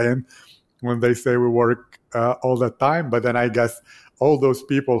people saying when they say we work all the time? But then I guess all those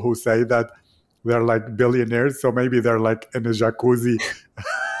people who say that, they're like billionaires. So maybe they're like in a jacuzzi.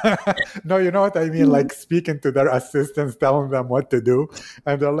 No, you know what I mean? Like speaking to their assistants, telling them what to do.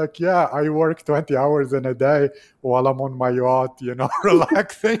 And they're like, yeah, I work 20 hours in a day while I'm on my yacht,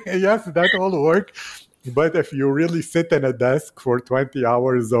 relaxing. Yes, that will work. But if you really sit in a desk for 20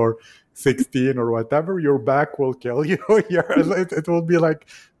 hours or 16 or whatever, your back will kill you. It will be like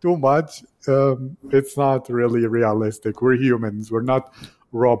too much. It's not really realistic. We're humans. We're not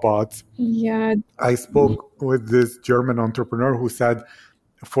robots. Yeah. I spoke with this German entrepreneur who said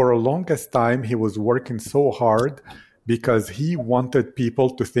for the longest time he was working so hard because he wanted people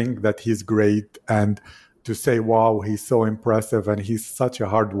to think that he's great and to say, wow, he's so impressive and he's such a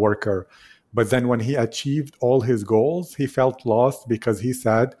hard worker. But then when he achieved all his goals, he felt lost because he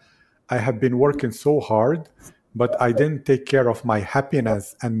said, I have been working so hard, but I didn't take care of my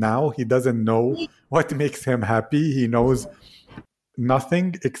happiness. And now he doesn't know what makes him happy. He knows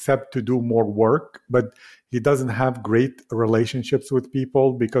nothing except to do more work, but he doesn't have great relationships with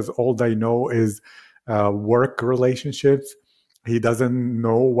people because all they know is work relationships. He doesn't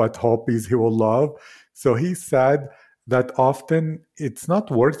know what hobbies he will love. So he said that often it's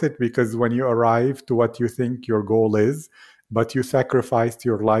not worth it because when you arrive to what you think your goal is, but you sacrificed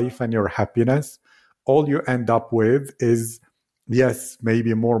your life and your happiness, all you end up with is, yes,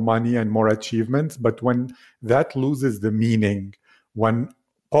 maybe more money and more achievements. But when that loses the meaning, when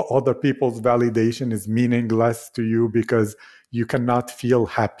other people's validation is meaningless to you because you cannot feel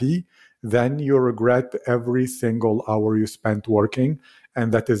happy, then you regret every single hour you spent working,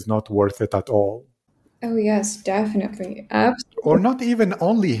 and that is not worth it at all. Oh, yes, definitely. Absolutely. Or not even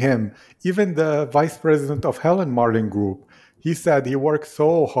only him, even the vice president of Helen Marlin Group. He said he worked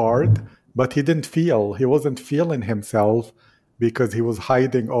so hard, but he wasn't feeling himself because he was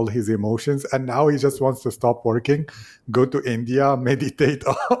hiding all his emotions. And now he just wants to stop working, go to India, meditate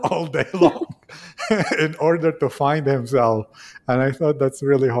all day long in order to find himself. And I thought that's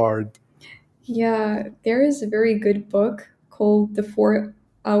really hard. Yeah, there is a very good book called The 4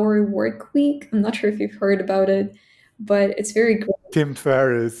 Hour Work Week. I'm not sure if you've heard about it, but it's very great. Tim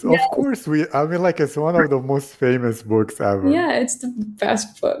Ferriss. Yeah, Of course, it's one of the most famous books ever. yeah, it's the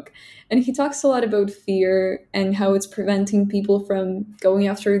best book. And he talks a lot about fear and how it's preventing people from going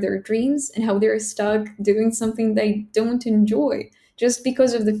after their dreams and how they're stuck doing something they don't enjoy just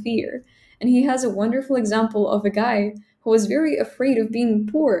because of the fear. And he has a wonderful example of a guy who was very afraid of being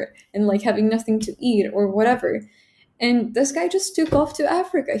poor and like having nothing to eat or whatever. And this guy just took off to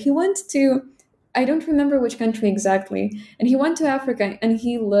Africa. He went to, I don't remember which country exactly. And he went to Africa and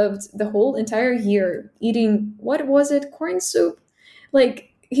he lived the whole entire year eating, what was it, corn soup? Like,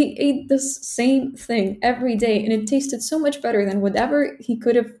 he ate this same thing every day and it tasted so much better than whatever he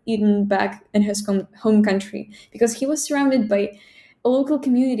could have eaten back in his home country because he was surrounded by a local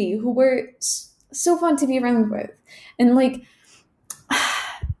community who were so fun to be around with. And like,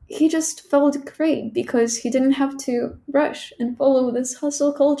 he just felt great because he didn't have to rush and follow this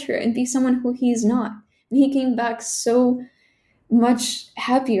hustle culture and be someone who he's not. And he came back so much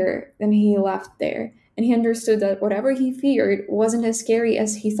happier than he left there. And he understood that whatever he feared wasn't as scary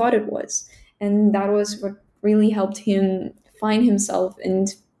as he thought it was. And that was what really helped him find himself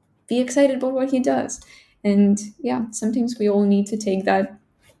and be excited about what he does. And yeah, sometimes we all need to take that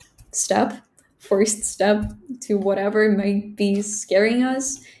step, first step to whatever might be scaring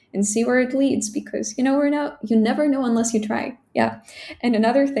us and see where it leads because you never know unless you try. Yeah. And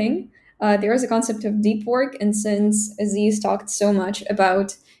another thing, there is a concept of deep work, and since Aziz talked so much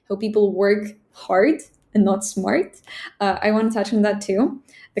about how people work hard and not smart, I want to touch on that too.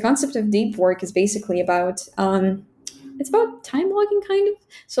 The concept of deep work is basically about it's about time blocking kind of.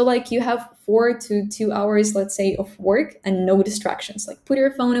 So like you have 4 to 2 hours, let's say, of work and no distractions. Like put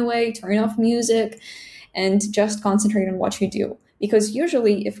your phone away, turn off music, and just concentrate on what you do. Because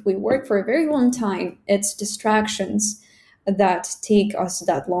usually, if we work for a very long time, it's distractions that take us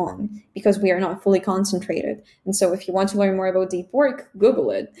that long because we are not fully concentrated. And so, if you want to learn more about deep work,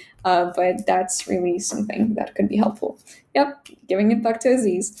 Google it. But that's really something that could be helpful. Yep, giving it back to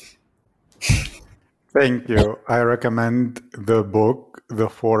Aziz. Thank you. I recommend the book, The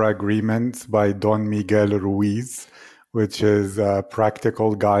Four Agreements by Don Miguel Ruiz, which is a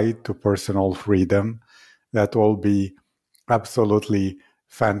practical guide to personal freedom. That will be absolutely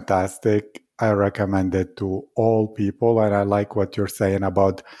fantastic. I recommend it to all people. And I like what you're saying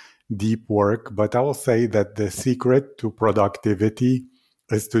about deep work. But I will say that the secret to productivity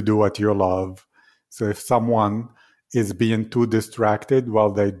is to do what you love. So if someone is being too distracted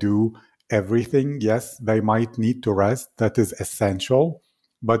while they do everything, yes, they might need to rest. That is essential.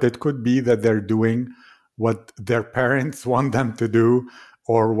 But it could be that they're doing what their parents want them to do,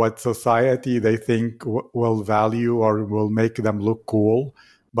 or what society they think will value or will make them look cool,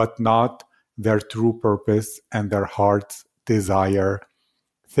 but not their true purpose and their heart's desire.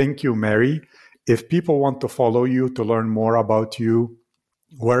 Thank you, Mary. If people want to follow you, to learn more about you,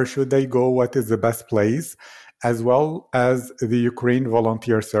 where should they go? What is the best place? As well as the Ukraine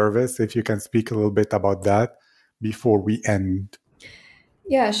Volunteer Service, if you can speak a little bit about that before we end.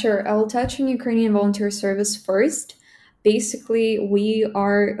 Yeah, sure. I'll touch on Ukrainian Volunteer Service first. Basically, we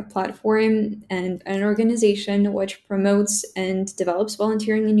are a platform and an organization which promotes and develops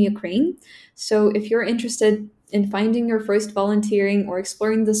volunteering in Ukraine. So, if you're interested in finding your first volunteering or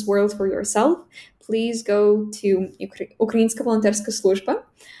exploring this world for yourself, please go to Українська волонтерська служба,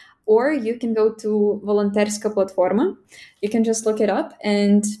 or you can go to Волонтерська платформа. You can just look it up,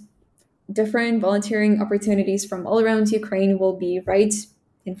 and different volunteering opportunities from all around Ukraine will be right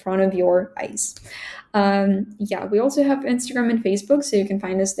in front of your eyes. Yeah, we also have Instagram and Facebook, so you can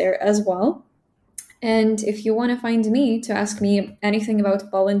find us there as well. And if you want to find me to ask me anything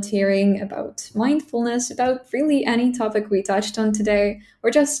about volunteering, about mindfulness, about really any topic we touched on today, or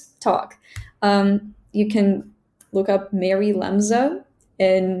just talk, you can look up Mary Lemza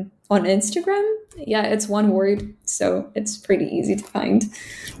on Instagram. Yeah, it's one word, so it's pretty easy to find.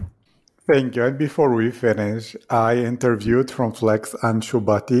 Thank you. And before we finish, I interviewed from Flex Anshu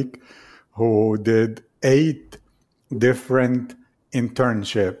Batik, who did 8 different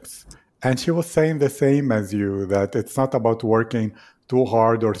internships. And she was saying the same as you, that it's not about working too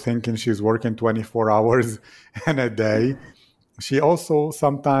hard or thinking she's working 24 hours in a day. She also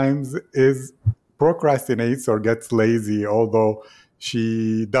sometimes procrastinates or gets lazy, although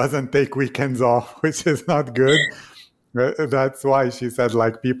she doesn't take weekends off, which is not good. That's why she said,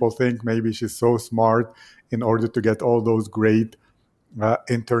 like, people think maybe she's so smart in order to get all those great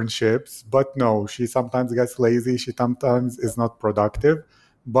internships. But no, she sometimes gets lazy. She sometimes is not productive.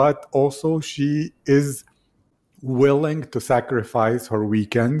 But also, she is willing to sacrifice her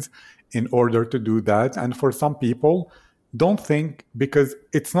weekends in order to do that. And for some people, don't think, because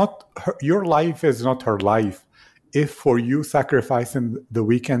it's not your life is not her life. If for you sacrificing the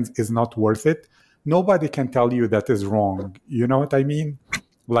weekends is not worth it, nobody can tell you that is wrong. You know what I mean?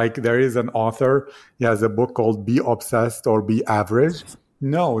 Like, there is an author, he has a book called Be Obsessed or Be Average.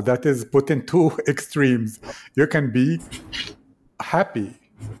 No, that is put in two extremes. You can be happy.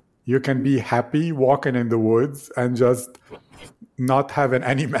 You can be happy walking in the woods and just not having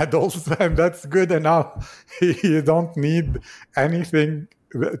any medals, and that's good enough. You don't need anything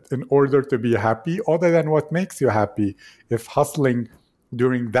in order to be happy other than what makes you happy. If hustling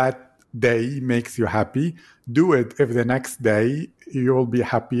during that day makes you happy, do it. If the next day you'll be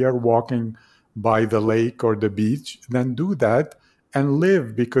happier walking by the lake or the beach, then do that and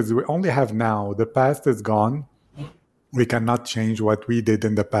live, because we only have now. The past is gone. We cannot change what we did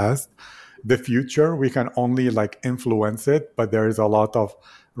in the past. The future, we can only influence it, but there is a lot of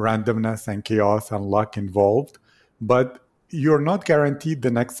randomness and chaos and luck involved. But you're not guaranteed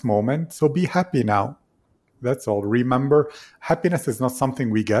the next moment, so be happy now. That's all. Remember, happiness is not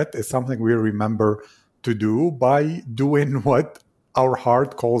something we get, it's something we remember to do by doing what our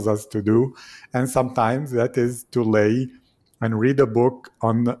heart calls us to do. And sometimes that is to lay and read a book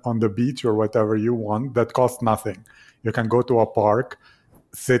on the beach or whatever you want that costs nothing. You can go to a park,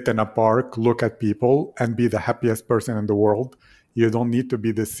 sit in a park, look at people, and be the happiest person in the world. You don't need to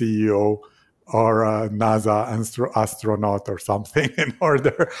be the CEO or a NASA astronaut or something in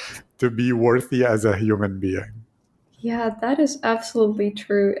order to be worthy as a human being. Yeah, that is absolutely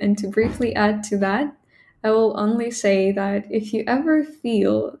true. And to briefly add to that, I will only say that if you ever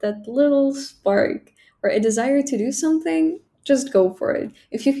feel that little spark or a desire to do something, just go for it.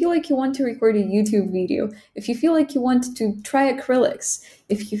 If you feel like you want to record a YouTube video, if you feel like you want to try acrylics,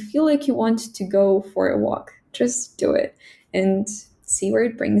 if you feel like you want to go for a walk, just do it and see where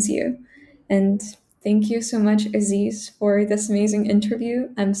it brings you. And thank you so much, Aziz, for this amazing interview.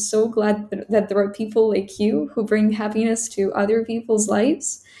 I'm so glad that there are people like you who bring happiness to other people's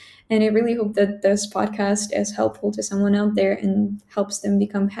lives. And I really hope that this podcast is helpful to someone out there and helps them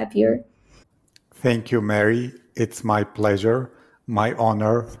become happier. Thank you, Mary. It's my pleasure, my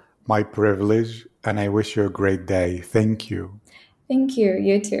honor, my privilege, and I wish you a great day. Thank you. Thank you.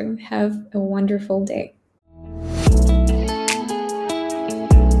 You too. Have a wonderful day.